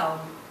zero,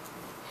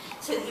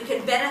 so that you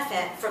can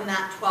benefit from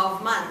that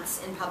 12 months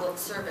in public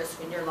service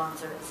when your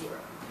loans are at zero.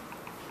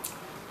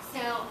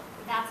 So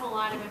that's a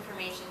lot of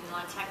information, a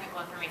lot of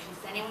technical information.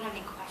 Does anyone have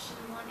any questions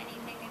on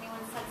anything anyone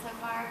said so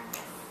far?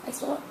 Yes.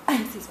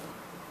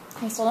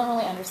 I still don't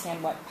really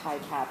understand what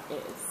PICAP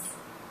is.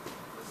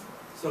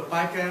 So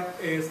PICAP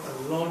is a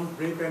loan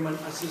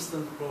repayment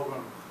assistance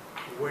program,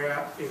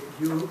 where if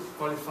you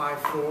qualify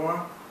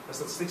for,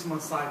 it's a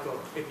 6-month cycle.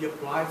 If you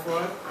apply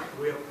for it,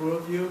 we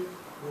approve you,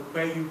 we'll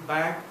pay you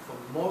back for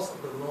most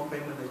of the loan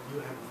payment that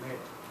you have made.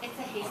 It's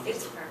a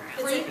Hastings program.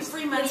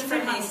 Free money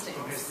from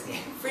Hastings.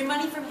 Free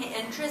money from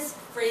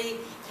interest-free,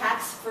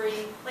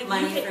 tax-free Like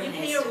money you from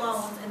pay your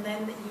loans, and then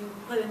you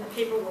put in the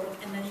paperwork,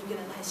 and then you get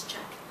a nice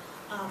check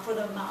for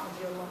the amount of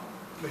your loan.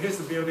 But here's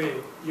the beauty,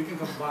 you can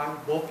combine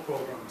both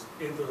programs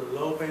into the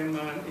low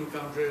payment,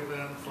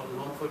 income-driven for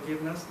loan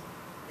forgiveness,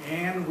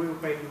 and we'll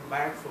pay you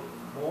back for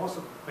most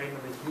of the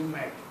payment that you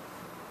make,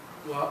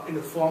 well, in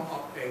the form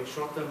of a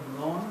short-term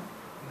loan.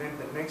 And then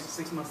the next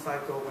 6-month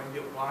cycle, when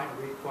you apply,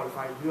 we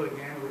qualify you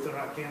again, we do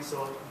not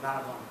cancel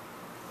that loan.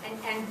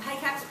 And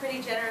PICAP's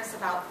pretty generous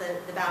about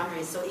the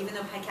boundaries. So even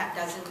though PICAP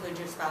does include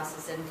your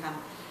spouse's income,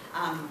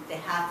 they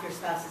have your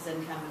spouse's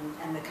income,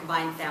 and the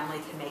combined family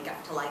can make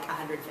up to like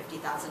 $150,000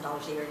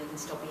 a year, and you can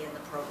still be in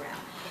the program.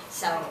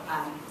 So,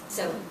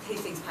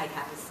 Hastings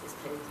PICAP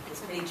is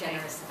pretty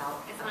generous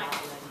about it.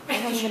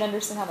 I don't even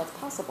understand how that's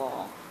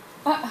possible.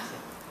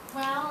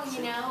 Well,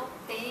 you know,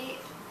 the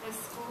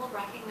school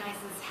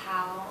recognizes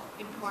how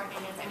important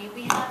it is. I mean,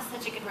 we have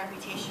such a good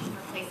reputation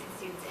for placing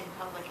students in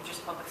public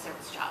interest public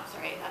service jobs,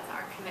 right? That's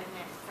our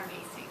commitment from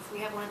Hastings.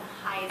 We have one of the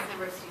highest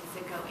number of students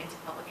that go into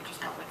public interest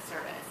public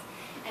service.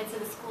 And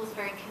so the school is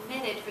very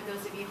committed, for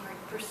those of you who are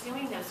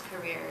pursuing those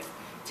careers,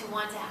 to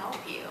want to help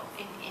you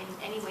in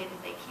any way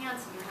that they can,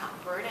 so you're not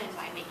burdened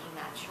by making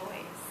that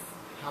choice.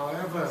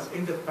 However,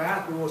 in the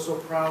past, we were so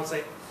proud to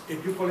say,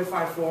 if you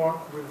qualify for,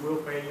 we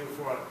will pay you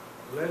for it.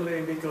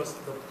 Literally, because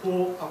the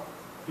pool of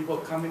people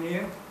coming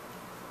in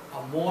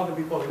are more than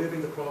people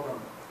leaving the program.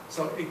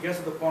 So it gets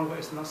to the point where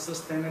it's not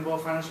sustainable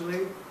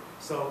financially.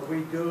 So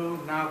we do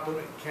now put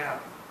a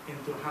cap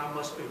into how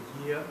much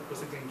a year a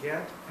person can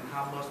get and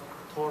how much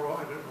total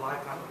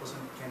lifetime a person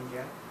can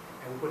get.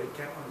 And we put a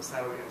cap on the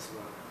salary as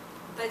well.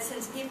 But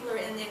since people are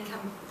in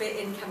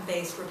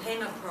income-based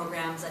repayment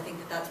programs, I think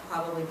that's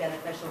probably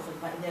beneficial for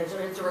the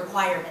There's a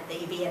requirement that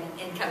you be in an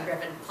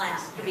income-driven plan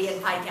to be in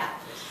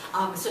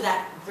PICAP. So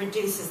that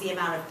reduces the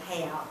amount of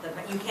payout.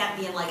 You can't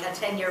be in like a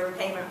 10-year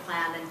repayment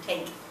plan and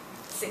take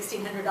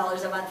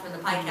 $1,600 a month from the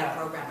PICAP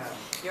program.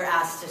 You're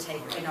asked to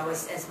take, you know,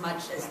 as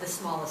much as the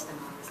smallest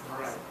amount as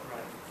possible.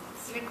 Right.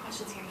 Student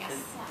questions here, yes.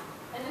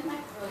 Yeah, and it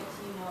might relate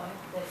to you know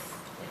if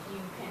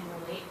you can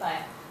relate,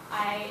 but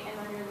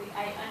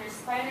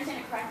if I understand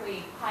it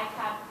correctly,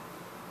 PICAP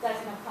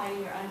doesn't apply to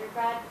your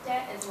undergrad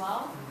debt as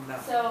well. No.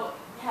 So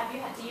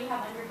do you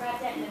have undergrad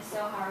debt, and if so,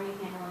 how are you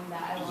handling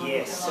that along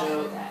Yes, with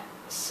your law debt?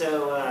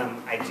 So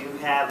I do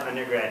have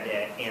undergrad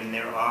debt, and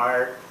there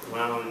are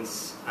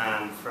loans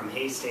from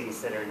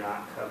Hastings that are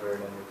not covered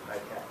under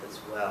PICAP as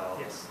well.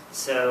 Yes.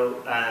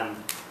 So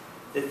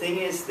the thing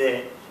is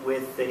that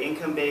with the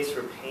income-based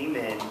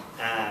repayment,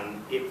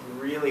 it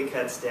really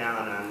cuts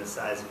down on the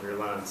size of your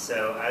loan.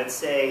 So I would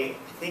say,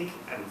 I think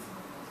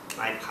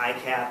my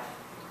PICAP,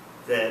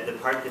 the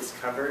part that's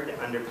covered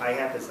under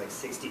PICAP is like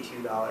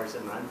 $62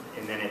 a month,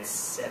 and then it's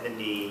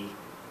 $70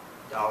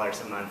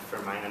 a month for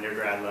my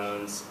undergrad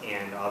loans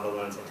and all the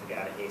loans I took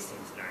out of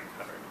Hastings that aren't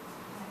covered.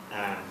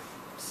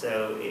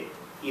 So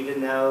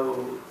even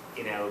though,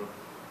 you know,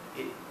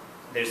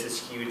 there's this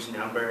huge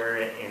number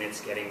and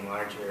it's getting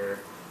larger,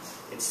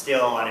 it's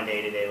still on a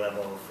day-to-day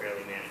level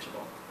fairly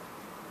manageable.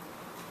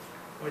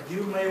 What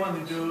you may want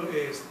to do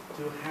is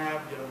to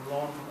have your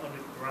loan from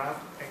undergrad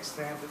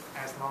extended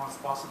as long as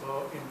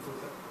possible into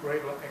the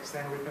regular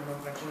extended repayment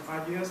plan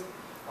 25 years,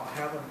 or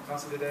have them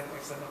consolidate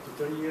extend up to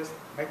 30 years,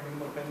 make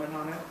minimum payment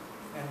on it,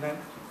 and then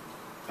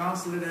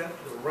consolidate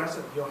the rest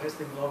of your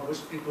Hastings loan,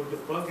 which includes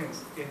your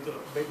plugins, into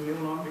a big new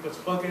loan, because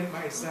plugin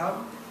by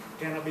itself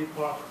cannot be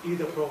part of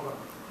either program.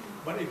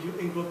 But if you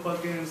include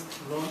plugins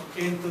loan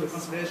into the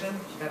consolidation,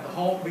 then the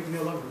whole big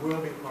new loan will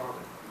be part of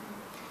it.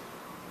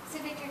 So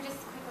Victor, just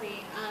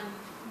quickly,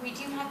 we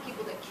do have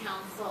people that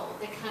counsel,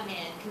 that come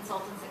in,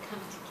 consultants that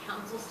come to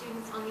counsel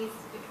students on these,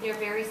 they're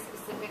very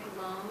specific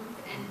loans,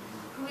 and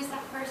who is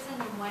that person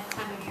and what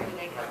time of year do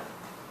they go?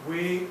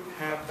 We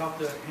have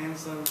Dr.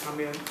 Hansen come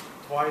in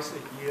twice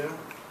a year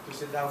to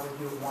sit down with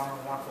you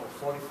one-on-one for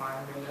a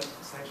 45-minute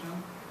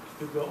session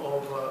to go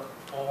over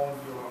all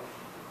your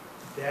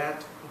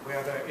debt,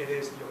 whether it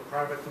is your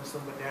private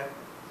consumer debt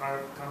prior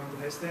to coming to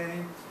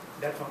Hastings,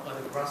 debt from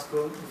undergrad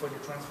school before you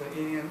transfer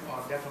in, or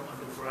debt from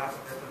undergrad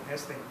or debt from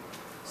Hastings.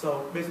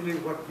 So basically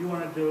what you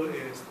want to do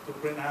is to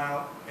print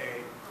out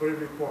a credit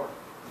report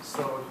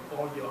so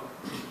all your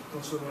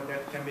consumer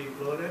debt can be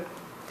included,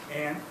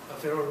 and a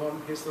federal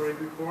loan history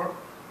report,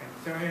 and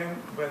tell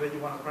him whether you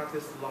want to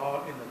practice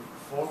law in the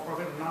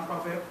for-profit or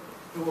non-profit.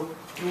 It will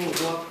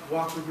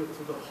walk with you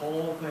through the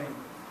whole thing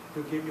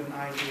to give you an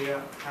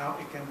idea how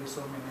it can be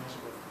so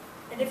manageable.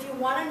 And if you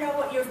want to know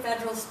what your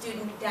federal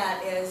student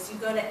debt is, you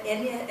go to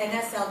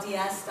nslds.ed.gov.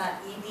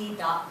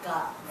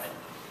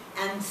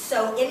 And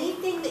so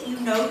anything that you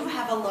know you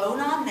have a loan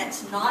on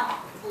that's not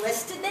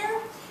listed there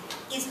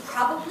is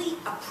probably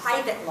a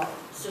private loan.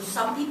 So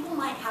some people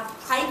might have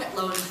private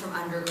loans from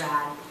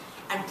undergrad,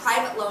 and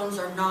private loans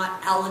are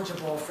not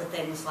eligible for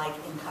things like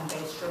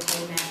income-based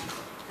repayment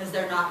because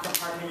they're not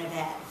Department of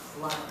Ed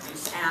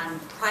loans.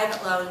 And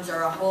private loans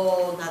are a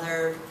whole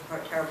other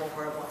terrible,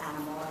 horrible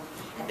animal.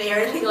 At Bay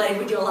Area Legal Aid,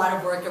 we do a lot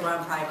of work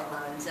around private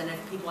loans. And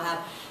if people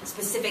have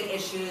specific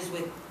issues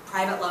with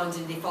private loans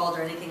in default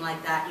or anything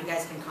like that, you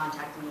guys can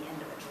contact me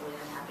individually.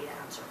 I'm happy to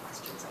answer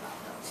questions about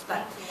those.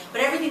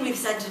 But everything we've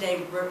said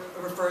today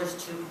refers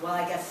to, well,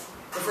 I guess,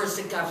 refers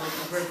to government,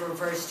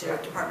 refers to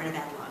Department of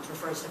Ed loans,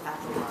 refers to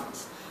federal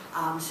loans.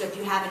 So if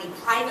you have any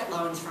private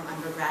loans from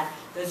undergrad,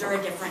 those are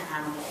a different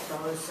animal.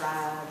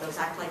 Those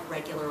act like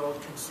regular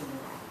old consumer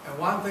loans. And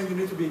one thing you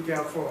need to be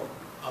careful,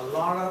 a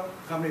lot of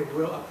companies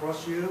will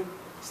approach you,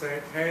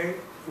 say, hey,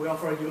 we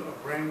offer you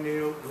a brand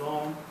new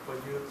loan for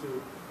you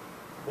to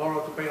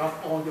borrow to pay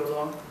off all your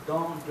loan.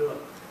 Don't do it.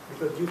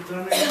 Because you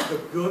turn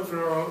the good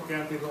federal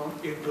guarantee loan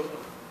into a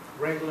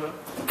regular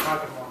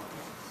private loan.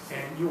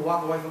 And you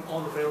walk away from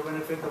all the federal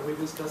benefits that we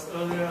discussed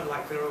earlier,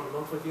 like federal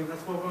loan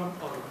forgiveness program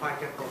or the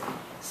PICAP program.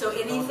 So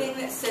anything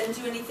that sends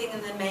you anything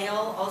in the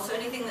mail, also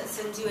anything that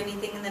sends you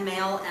anything in the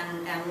mail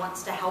and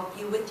wants to help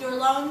you with your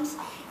loans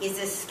is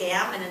a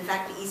scam. And in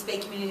fact, the East Bay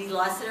Community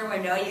Law Center,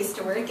 where Noah used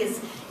to work, is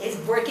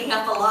working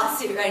up a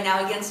lawsuit right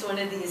now against one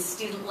of these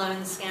student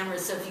loan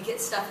scammers. So if you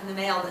get stuff in the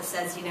mail that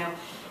says, you know,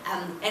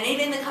 and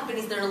even the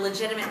companies that are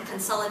legitimate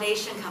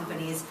consolidation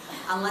companies,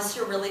 unless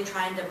you're really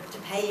trying to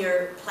pay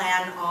your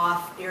plan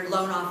off, your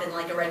loan off in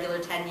like a regular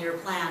 10-year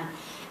plan,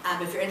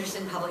 if you're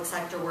interested in public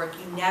sector work,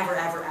 you never,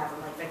 ever, ever,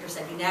 like Victor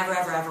said, you never,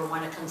 ever, ever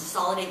want to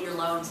consolidate your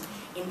loans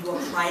into a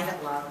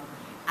private loan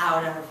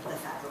out of the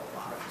federal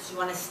loan. So you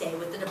want to stay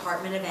with the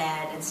Department of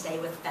Ed and stay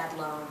with Fed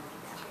Loan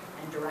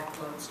and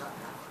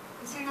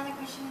directloans.gov. Is there another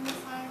question on this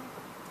slide?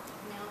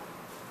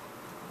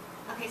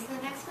 No? Okay, so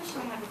the next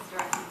question I have is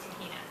directed to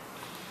Hina.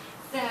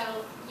 So,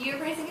 you're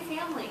raising a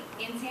family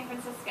in San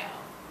Francisco.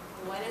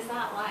 What is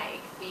that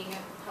like, being a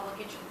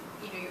public interest,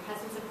 you know, your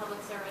husband's in public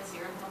service,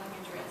 you're in public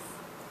interest.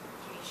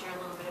 Can you share a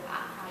little bit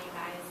about how you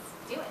guys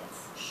do it?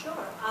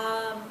 Sure.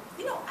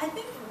 You know, I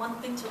think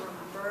one thing to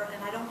remember, and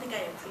I don't think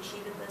I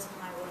appreciated this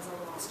when I was a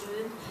law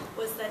student,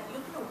 was that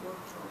you're going to work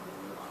for a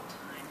really long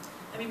time.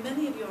 I mean,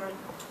 many of you are in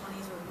your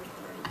 20s or your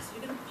 30s.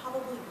 You're going to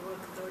probably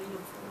work 30 to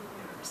 40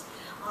 years.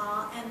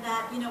 And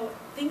that, you know,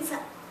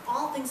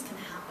 all things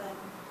can happen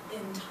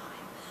in time.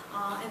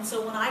 And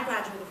so when I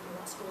graduated from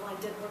law school, I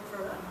did work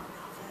for a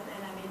nonprofit,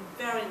 and I made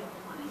very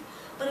little money.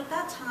 But at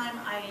that time,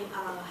 I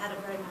had a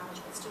very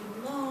manageable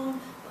student loan.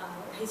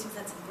 Hastings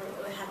had some great,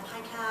 it had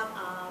PICAP,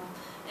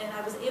 and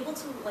I was able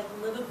to like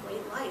live a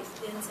great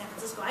life in San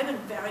Francisco. I've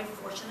been very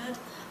fortunate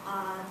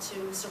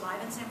to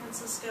survive in San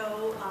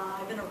Francisco.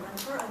 I've been a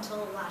renter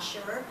until last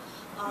year.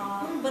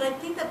 But I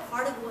think that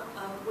part of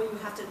what you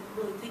have to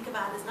really think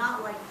about is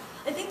not like,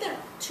 I think there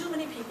are too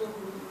many people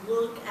who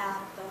look at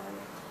the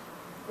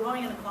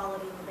growing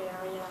inequality in the Bay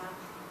Area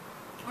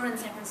or in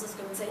San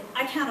Francisco and say,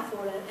 I can't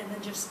afford it, and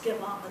then just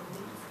give up and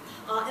leave.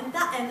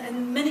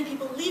 And many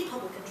people leave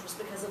public interest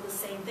because of the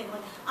same thing.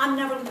 Like, I'm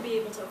never going to be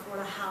able to afford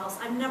a house.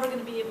 I'm never going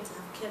to be able to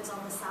have kids on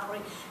the salary.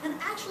 And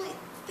actually,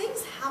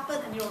 things happen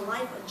and your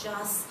life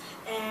adjusts,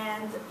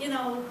 and, you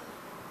know,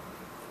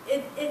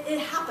 it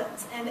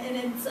happens, and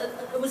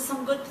it was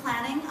some good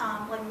planning,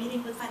 like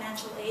meeting with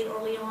financial aid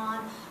early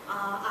on.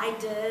 I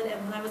did,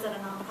 and when I was at a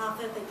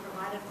nonprofit, they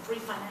provided free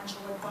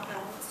financial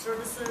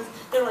services.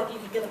 They're like, you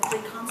could get a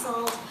free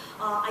consult.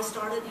 I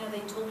started, you know, they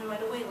told me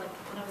right away, like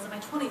when I was in my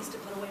 20s, to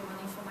put away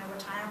money for my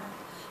retirement.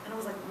 And I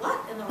was like, what?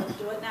 And they're like,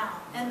 do it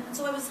now. And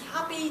so I was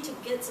happy to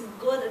get some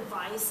good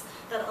advice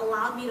that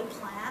allowed me to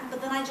plan, but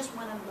then I just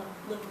went and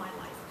lived my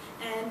life.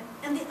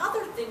 And the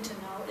other thing to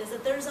know is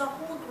that there's a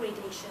whole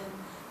gradation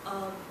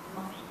of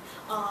money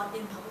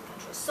in public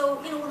interest.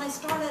 So, you know, when I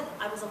started,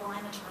 I was a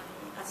line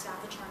attorney, a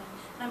staff attorney,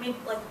 and I made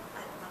like,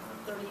 I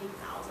don't know,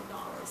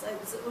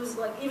 $38,000. It was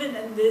like, even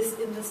in this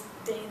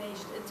day and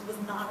age, it was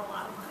not a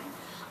lot of money.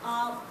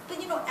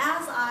 But you know,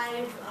 as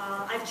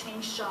I've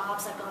changed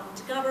jobs, I've gone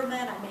into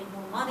government, I made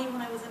more money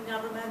when I was in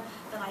government,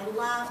 then I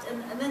left,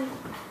 and then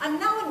I'm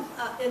now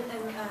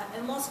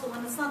in law school,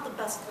 and it's not the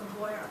best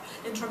employer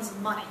in terms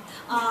of money.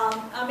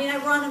 I mean, I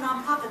run a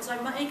nonprofit, so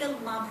I make a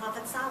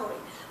nonprofit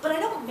salary, but I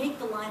don't make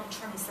the line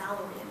attorney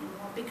salary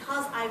anymore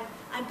because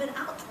I've been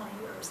out 20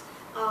 years,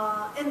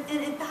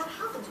 and that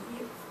happens.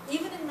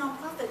 Even in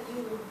nonprofit,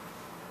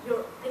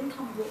 your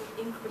income will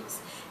increase.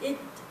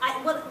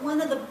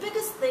 One of the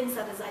biggest things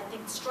that is, I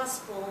think,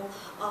 stressful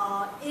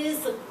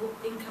is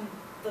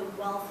the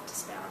wealth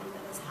disparity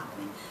that is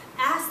happening.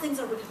 As things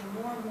are becoming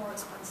more and more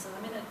expensive,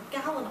 I mean, a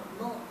gallon of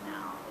milk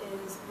now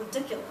is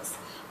ridiculous.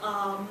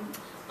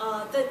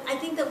 That I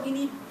think that we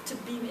need to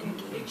be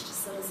engaged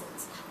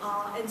citizens.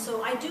 And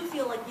so I do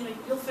feel like, you know,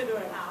 you'll figure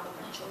it out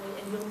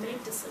eventually, and you'll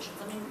make decisions.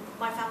 I mean,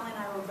 my family and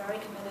I were very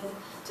committed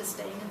to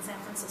staying in San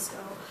Francisco.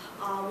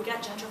 We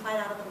got gentrified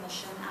out of the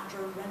Mission after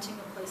renting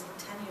a place for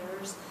 10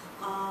 years.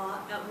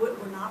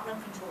 We're not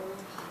rent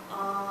controlled,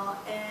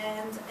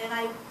 and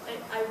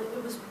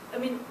it was. I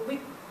mean,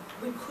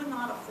 we could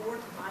not afford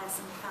to buy a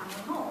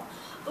single-family home.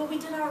 But we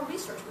did our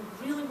research.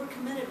 We really were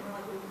committed. We're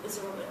like, well, is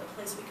there a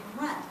place we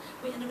can rent?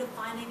 We ended up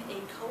finding a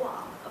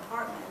co-op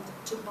apartment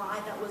to buy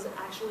that was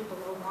actually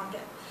below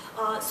market.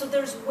 So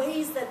there's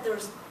ways that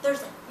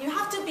you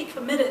have to be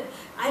committed.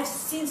 I've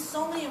seen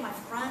so many of my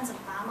friends and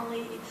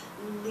family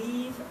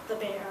leave the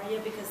Bay Area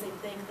because they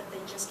think that they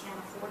just can't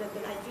afford it.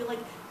 But I feel like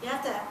you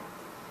have to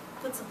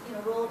put some,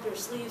 roll up your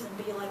sleeves and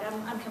be like,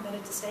 I'm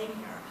committed to staying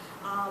here.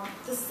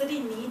 The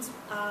city needs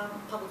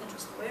public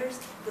interest lawyers.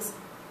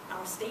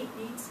 Our state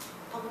needs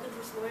public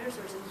interest lawyers.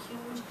 There's a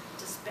huge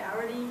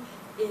disparity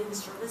in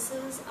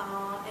services,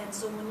 and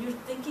so when you're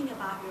thinking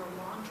about your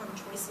long-term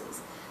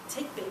choices,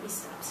 take baby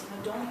steps.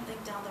 Don't think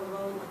down the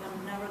road like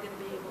I'm never going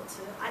to be able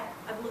to.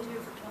 I've lived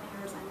here for 20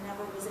 years. I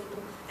never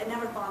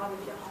thought I would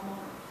be a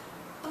homeowner,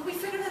 but we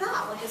figured it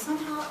out. Like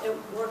somehow it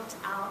worked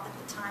out at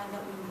the time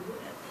that we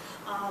needed it.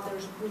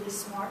 There's really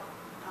smart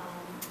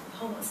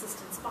home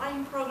assistance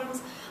buying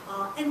programs,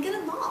 and get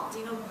involved.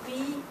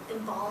 Be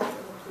involved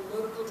in the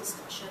political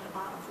discussion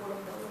about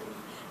affordability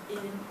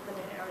in the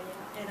Bay Area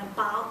and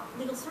about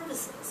legal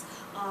services,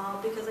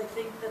 because I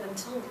think that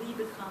until we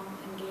become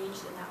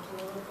engaged in that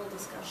political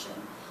discussion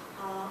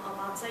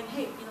about saying,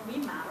 hey, we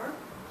matter,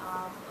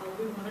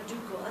 we want to do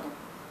good,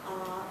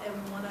 and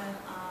we want to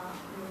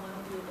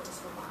be able to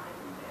survive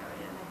in the Bay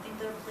Area. And I think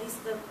there are places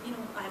that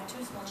I have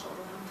 2 small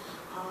children.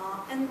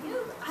 And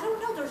I don't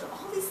know, there's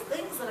all these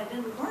things that I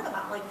didn't learn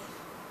about. Like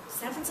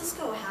San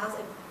Francisco has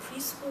a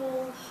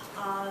preschool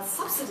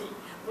subsidy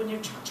when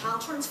your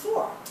child turns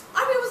 4.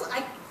 I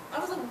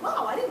was like,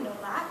 wow, I didn't know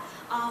that.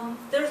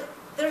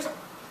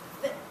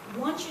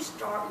 Once you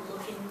start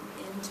looking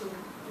into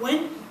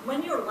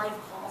when your life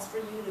calls for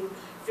you to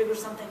figure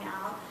something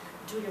out,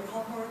 do your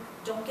homework.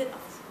 Don't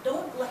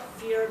let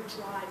fear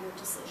drive your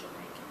decision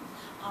making.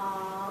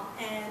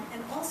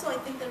 And also, I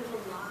think there's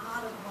a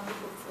lot of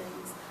wonderful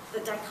things. The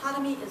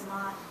dichotomy is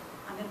not,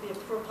 I'm going to be a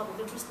pure public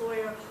interest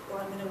lawyer or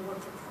I'm going to work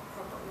for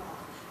corporate law.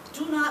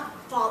 Do not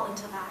fall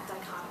into that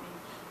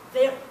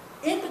dichotomy.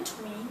 In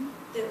between,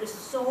 there is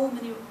so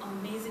many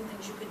amazing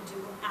things you can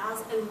do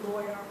as a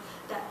lawyer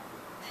that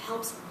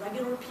helps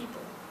regular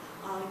people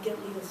get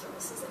legal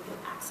services and get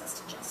access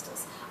to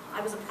justice. I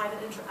was a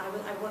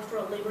I worked for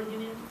a labor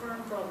union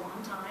firm for a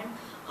long time.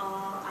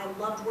 I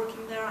loved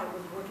working there. I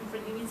was working for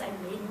unions. I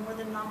made more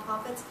than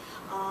nonprofits.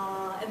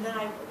 And then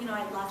I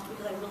left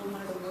because I really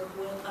wanted to work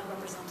with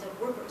unrepresented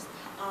workers.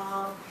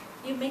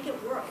 You make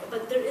it work,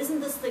 but there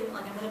isn't this thing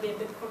like I'm going to be a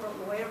big corporate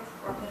lawyer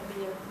or I'm going to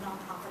be a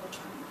nonprofit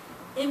attorney.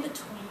 In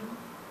between,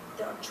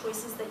 there are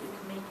choices that you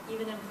can make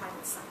even in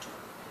private sector,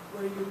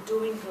 where you're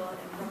doing good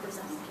and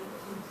representing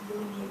people who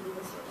really need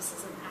legal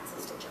services and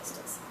access to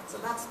justice. So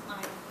that's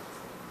my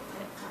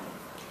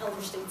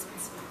elder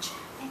statesman speech.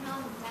 And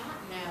on that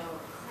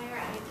note, Claire,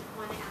 I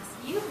want to ask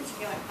you a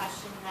particular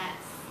question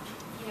that's,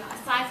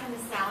 aside from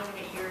the salary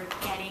that you're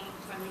getting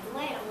from legal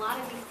aid, a lot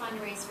of you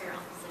fundraise for your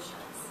own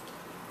positions,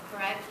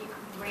 correct? You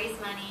raise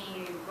money,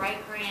 you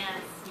write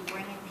grants, you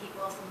bring in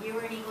people. So you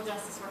were an Equal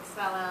Justice Works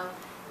Fellow.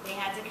 They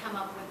had to come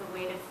up with a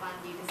way to fund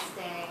you to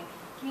stay.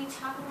 Can you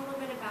talk a little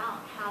bit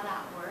about how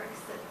that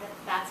works,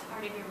 that's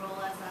part of your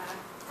role as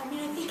a I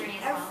think attorney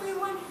as well?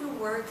 everyone who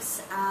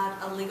works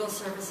at a legal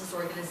services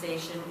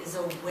organization is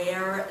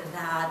aware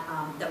that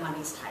the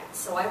money's tight.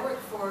 So I work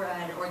for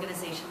an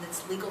organization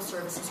that's Legal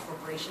Services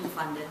Corporation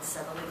funded.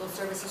 So the Legal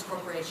Services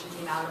Corporation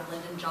came out of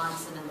Lyndon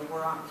Johnson and the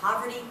War on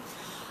Poverty,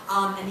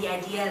 and the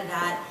idea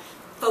that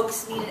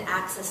folks needed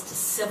access to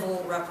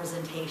civil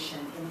representation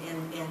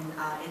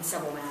in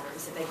civil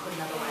matters if they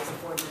couldn't otherwise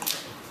afford an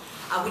attorney.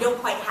 We don't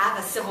quite have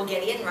a civil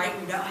Gideon, right?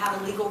 We don't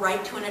have a legal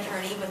right to an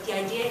attorney, but the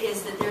idea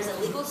is that there's a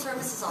legal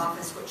services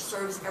office which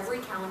serves every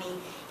county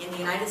in the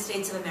United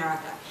States of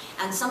America.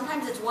 And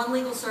sometimes it's one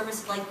legal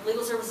service, like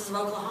Legal Services of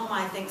Oklahoma,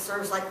 I think,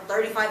 serves like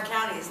 35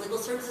 counties. Legal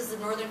Services in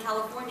Northern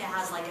California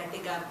has like, I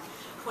think, a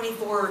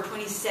 24 or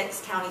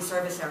 26 county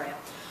service area.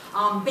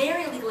 Bay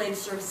Area Legal Aid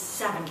serves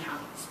 7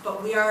 counties,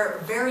 but we are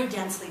very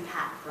densely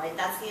packed, right?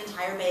 That's the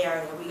entire Bay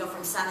Area. We go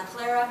from Santa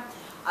Clara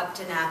up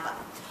to Napa.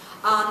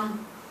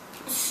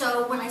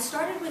 So when I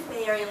started with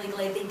Bay Area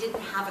Legal Aid, they didn't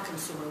have a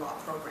consumer law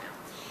program.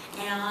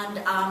 And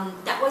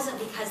that wasn't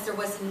because there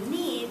wasn't a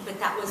need, but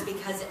that was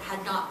because it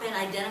had not been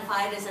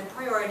identified as a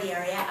priority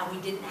area and we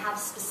didn't have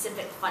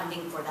specific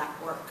funding for that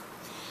work.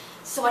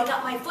 So I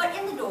got my foot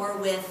in the door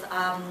with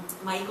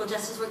my Equal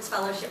Justice Works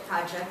Fellowship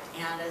Project,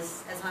 and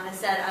as Hina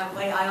said,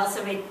 I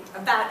also made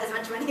about as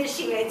much money as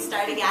she made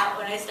starting out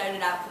when I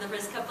started out for the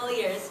first couple of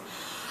years.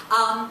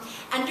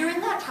 And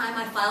during that time,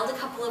 I filed a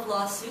couple of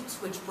lawsuits,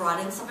 which brought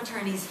in some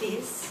attorney's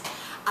fees.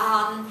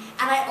 And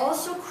I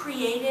also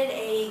created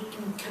a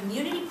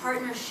community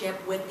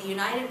partnership with the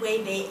United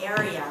Way Bay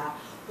Area,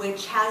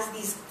 which has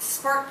these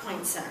Spark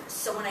Point centers.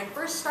 So when I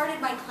first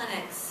started my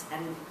clinics,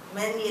 and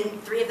many,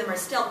 3 of them are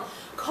still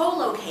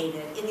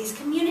co-located in these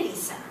community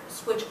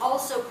centers, which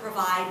also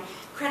provide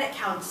credit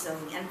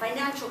counseling and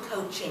financial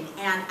coaching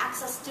and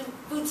access to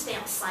food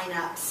stamp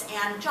signups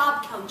and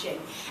job coaching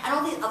and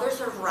all these other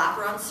sort of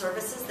wraparound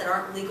services that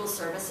aren't legal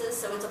services.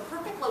 So it's a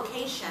perfect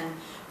location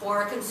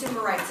for a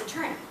consumer rights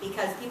attorney,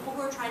 because people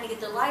who are trying to get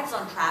their lives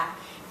on track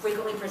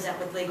frequently present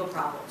with legal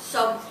problems.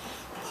 So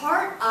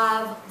part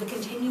of the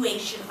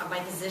continuation of my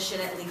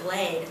position at Legal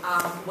Aid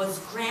was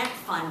grant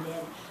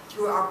funded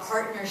through our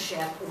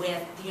partnership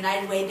with the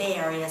United Way Bay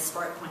Area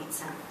Spark Point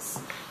Centers.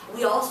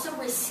 We also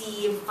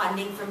receive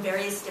funding from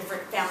various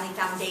different family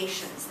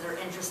foundations that are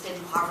interested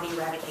in poverty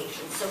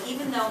eradication. So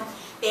even though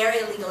Bay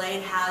Area Legal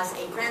Aid has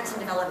a grants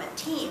and development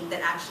team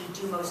that actually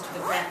do most of the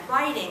grant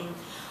writing,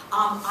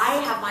 I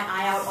have my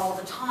eye out all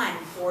the time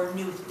for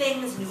new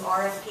things, new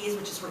RFPs,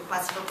 which is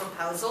request for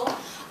proposal,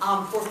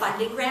 for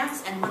funding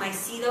grants. And when I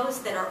see those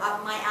that are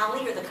up my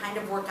alley or the kind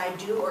of work I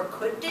do or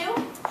could do,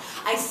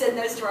 I send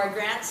those to our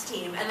grants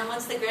team. And then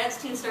once the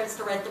grants team starts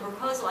to write the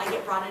proposal, I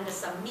get brought into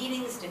some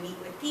meetings to meet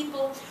with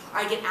people, or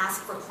I get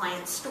asked for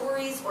client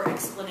stories or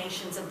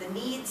explanations of the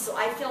needs. So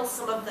I feel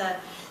some of the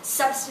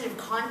substantive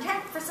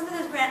content for some of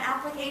those grant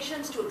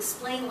applications to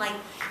explain, like,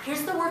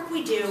 here's the work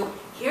we do,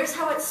 here's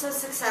how it's so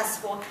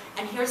successful,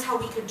 and here's how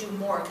we could do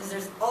more, because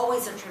there's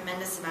always a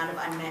tremendous amount of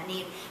unmet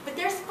need. But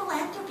there's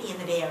philanthropy in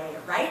the Bay Area,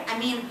 right? I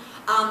mean,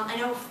 I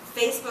know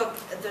Facebook,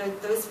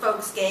 those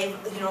folks gave,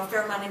 a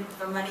fair amount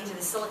of money to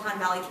the Silicon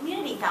Valley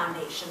Community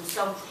Foundation.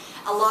 So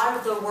a lot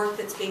of the work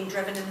that's being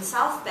driven in the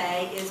South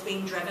Bay is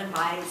being driven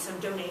by some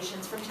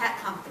donations from tech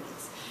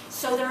companies.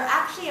 So there are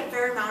actually a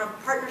fair amount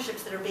of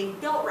partnerships that are being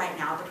built right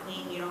now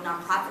between,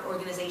 nonprofit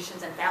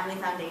organizations and family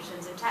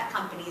foundations and tech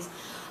companies,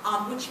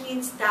 which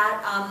means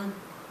that,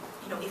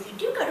 if you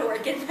do go to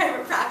work in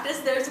private practice,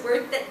 there's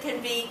work that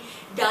can be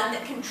done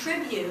that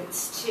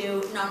contributes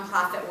to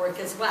nonprofit work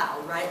as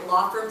well, right?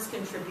 Law firms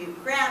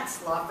contribute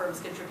grants, law firms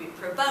contribute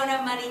pro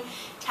bono money,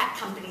 tech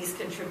companies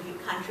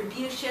contribute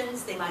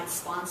contributions, they might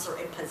sponsor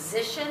a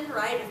position,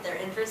 right, if they're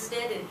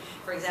interested in,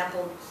 for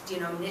example,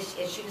 niche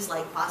issues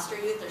like foster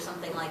youth or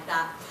something like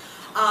that.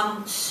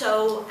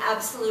 So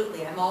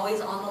absolutely, I'm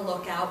always on the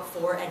lookout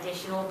for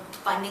additional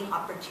funding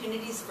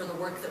opportunities for the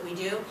work that we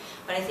do.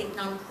 But I think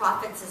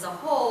nonprofits as a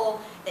whole,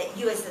 that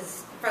you as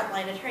a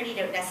frontline attorney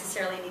don't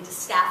necessarily need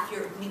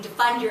to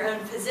fund your own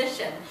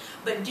position,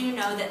 but do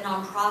know that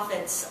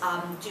nonprofits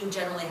do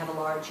generally have a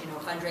large,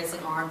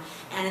 fundraising arm.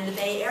 And in the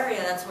Bay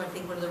Area, that's one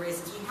of the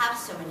reasons we have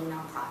so many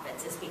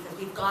nonprofits, is because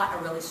we've got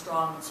a really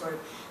strong sort of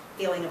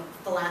feeling of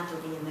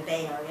philanthropy in the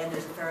Bay Area, and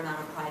there's a fair amount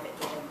of private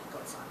giving that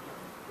goes on here.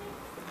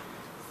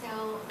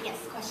 So, yes,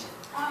 question.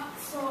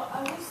 So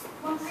I was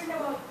wondering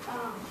about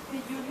the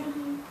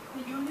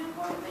union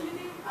work that you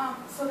did.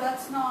 So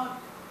that's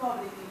not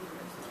public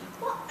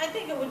interest. Well, I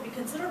think it would be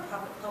considered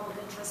public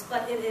interest,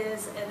 but it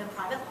is in a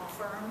private law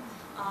firm.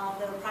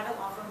 There are private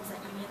law firms that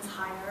unions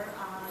hire.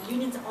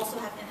 Unions also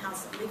have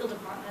in-house legal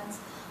departments.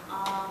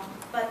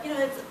 But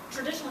it's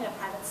traditionally a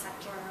private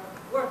sector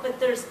work.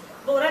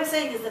 But what I'm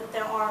saying is that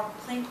there are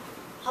plain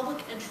public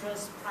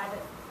interest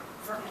private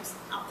firms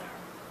out there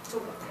to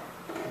work there.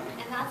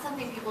 And that's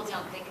something people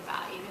don't think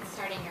about, even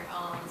starting your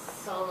own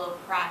solo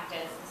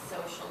practice,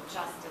 social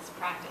justice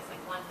practice.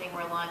 Like one thing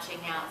we're launching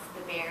now is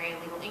the Bay Area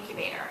Legal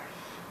Incubator.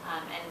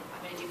 And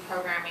I'm going to do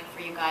programming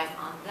for you guys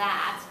on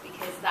that,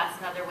 because that's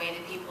another way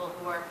that people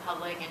who are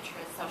public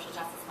interest, social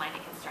justice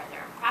minded can start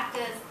their own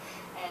practice.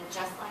 And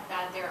just like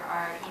that, there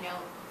are,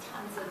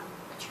 tons of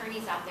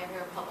attorneys out there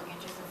who are public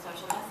interest and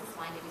social justice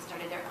minded who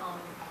started their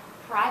own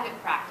private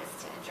practice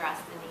to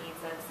address the needs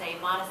of, say,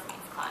 modest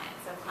means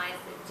clients. So clients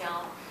that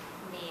don't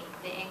meet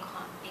the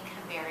income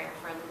barrier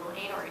for legal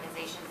aid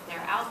organizations.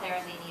 They're out there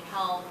and they need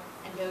help,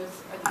 and those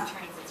are the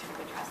attorneys that sort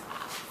of address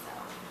that. So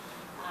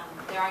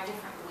there are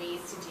different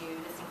ways to do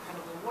this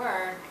incredible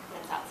work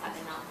that's outside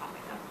the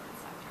nonprofit government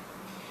sector.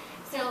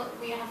 So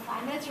we have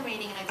 5 minutes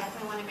remaining, and I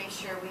definitely want to make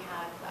sure we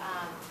have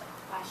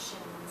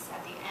questions at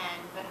the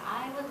end. But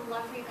I would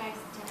love for you guys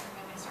to,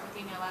 I'm going to start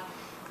with you, Noah,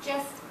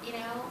 just,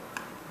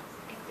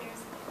 if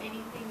there's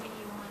anything that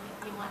you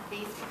want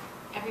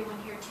everyone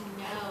here to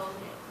know,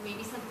 that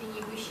maybe something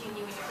you wish you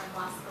knew when you were in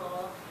law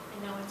school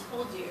and no one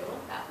told you,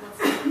 let's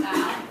look at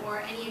that, or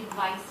any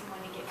advice you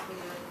want to give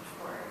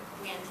before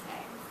we end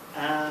today.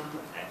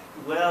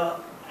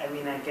 Well,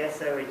 I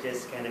guess I would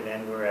just kind of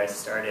end where I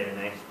started, and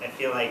I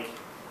feel like,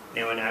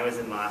 when I was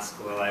in law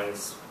school,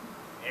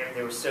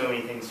 there were so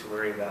many things to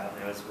worry about,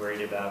 and I was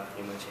worried about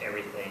pretty much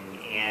everything,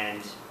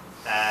 and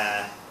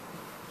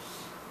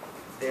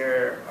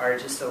there are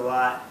just a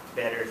lot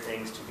better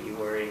things to be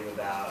worrying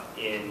about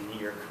in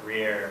your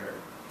career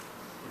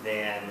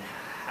than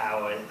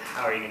how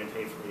are you going to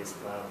pay for these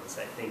loans.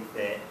 I think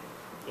that,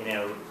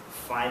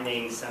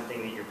 finding something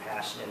that you're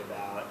passionate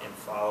about and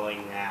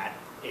following that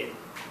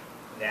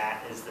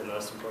is the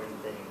most important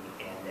thing,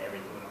 and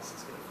everything else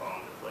is going to fall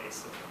into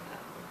place.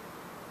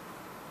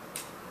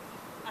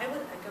 I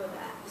would echo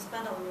that. You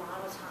spend a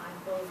lot of time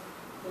both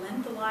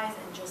lengthwise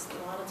and just a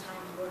lot of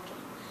time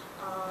working.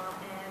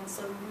 And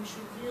so you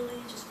should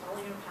really just follow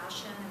your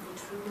passion and be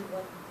true to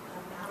what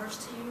matters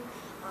to you,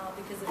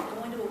 because if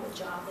going to a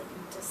job that you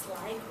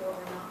dislike or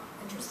are not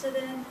interested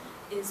in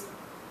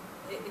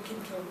it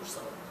can kill your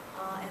soul.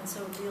 And so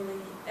really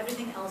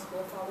everything else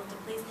will fall into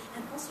place,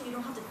 and also you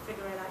don't have to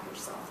figure it out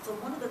yourself. So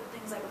one of the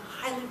things I would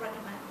highly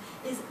recommend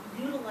is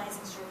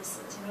utilizing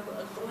services,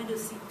 going to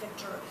see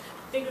Victor,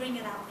 figuring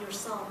it out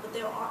yourself. But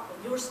your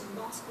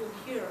law school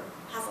here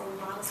has a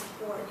lot of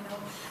support,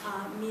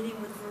 meeting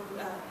with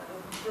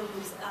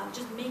groups,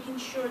 just making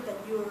sure that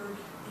you're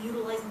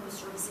utilizing those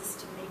services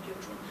to make your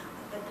dream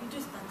happen. But you do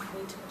spend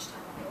way too much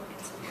time on work, and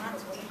so you might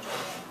as well enjoy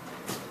it.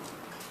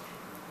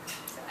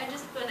 I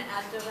just want to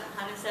add to what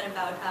Hina said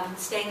about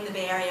staying in the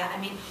Bay Area.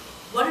 I mean,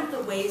 one of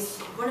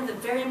the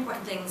very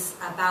important things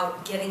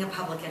about getting a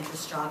public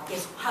interest job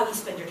is how you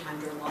spend your time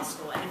during law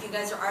school. And if you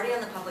guys are already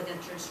on the public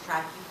interest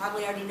track, you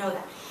probably already know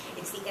that.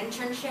 It's the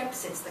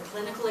internships, it's the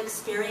clinical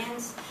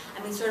experience.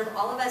 I mean, sort of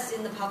all of us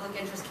in the public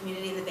interest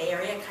community in the Bay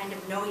Area kind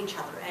of know each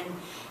other.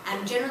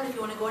 And generally, if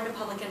you want to go into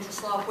public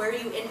interest law, where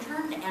you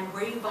interned and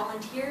where you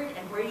volunteered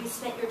and where you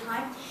spent your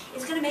time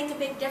is going to make a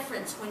big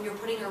difference when you're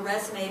putting a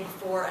resume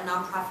before a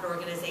nonprofit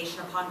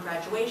organization upon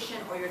graduation,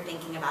 or you're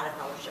thinking about a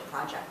fellowship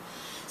project.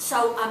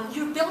 So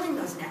you're building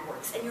those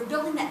networks and you're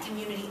building that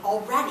community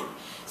already.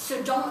 So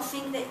don't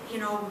think that,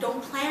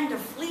 don't plan to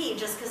flee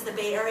just because the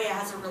Bay Area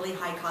has a really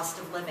high cost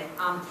of living.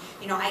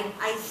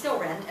 I still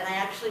rent, and I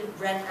actually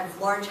rent a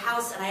large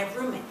house, and I have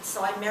roommates.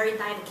 So I'm married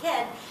and I have a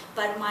kid,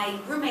 but my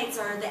roommates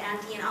are the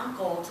auntie and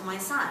uncle to my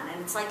son,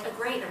 and it's like a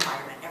great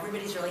environment.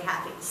 Everybody's really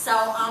happy.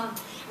 So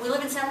we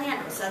live in San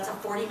Leandro, so that's a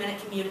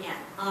 40-minute commute in.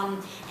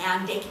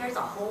 And daycare is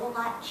a whole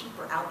lot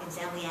cheaper out in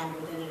San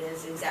Leandro than it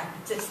is in San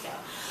Francisco.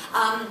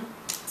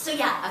 So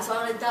I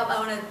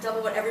want to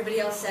double what everybody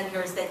else said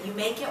here, is that you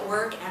make it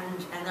work,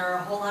 and there are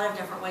a whole lot of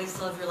different ways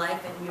to live your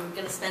life, and you're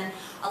going to spend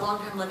a long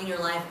time living your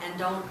life, and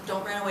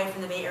don't run away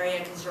from the Bay Area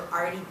because you're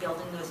already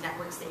building those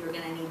networks that you're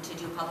going to need to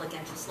do public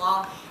interest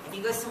law. If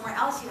you go somewhere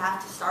else, you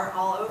have to start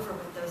all over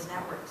with those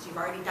networks. You've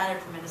already done a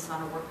tremendous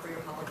amount of work for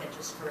your public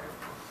interest career.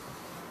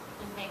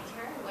 And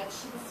Victor, what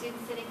should the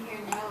students sitting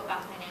here know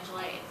about financial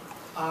aid?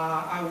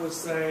 I would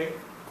say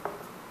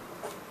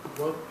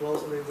work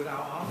closely with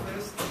our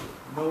office,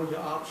 know your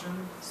option,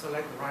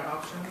 select the right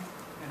option,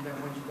 and then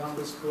when you're done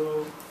with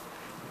school,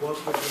 work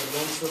with your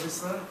loan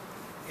servicer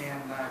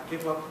and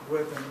keep up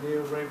with the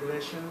new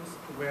regulations.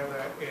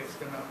 Whether it's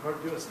going to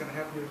hurt you, it's going to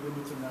help you, you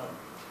need to know.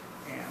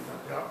 And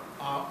there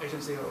are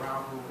agencies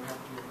around who will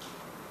help you.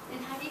 And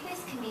how do you guys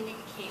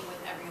communicate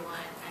with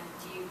everyone? And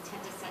do you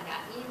tend to send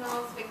out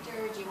emails,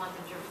 Victor? Do you want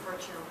them to refer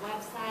to your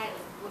website?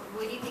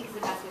 What do you think is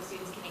the best way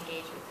students can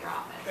engage with your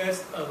office?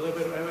 It's a little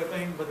bit of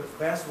everything, but the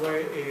best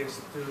way is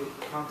to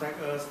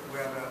contact us,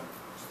 whether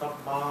stop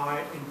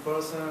by in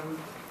person.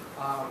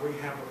 We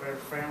have a very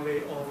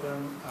friendly,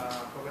 open,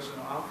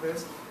 professional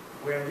office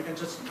where you can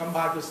just come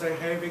by to say,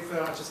 hey,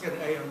 Victor, I just get an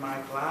A in my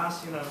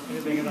class,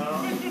 anything at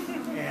all.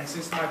 And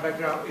since my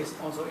background is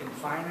also in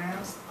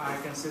finance, I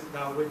can sit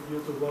down with you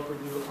to work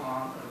with you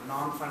on a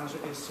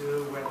non-financial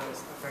issue, whether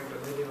it's affect your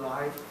daily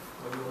life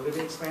or your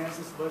living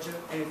expenses, budget,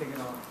 anything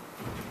at all.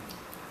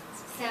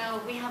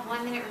 So we have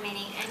 1 minute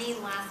remaining. Any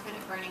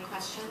last-minute burning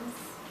questions?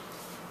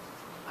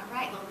 All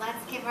right, well, let's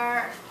give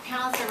our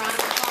panelists a round of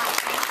applause.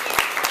 Thank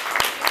you.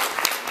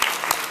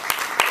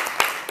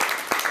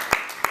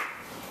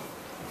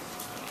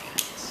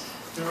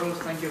 Girls,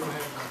 thank you for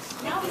having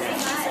us. No, thank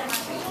you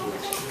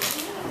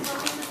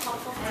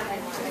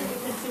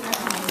so much.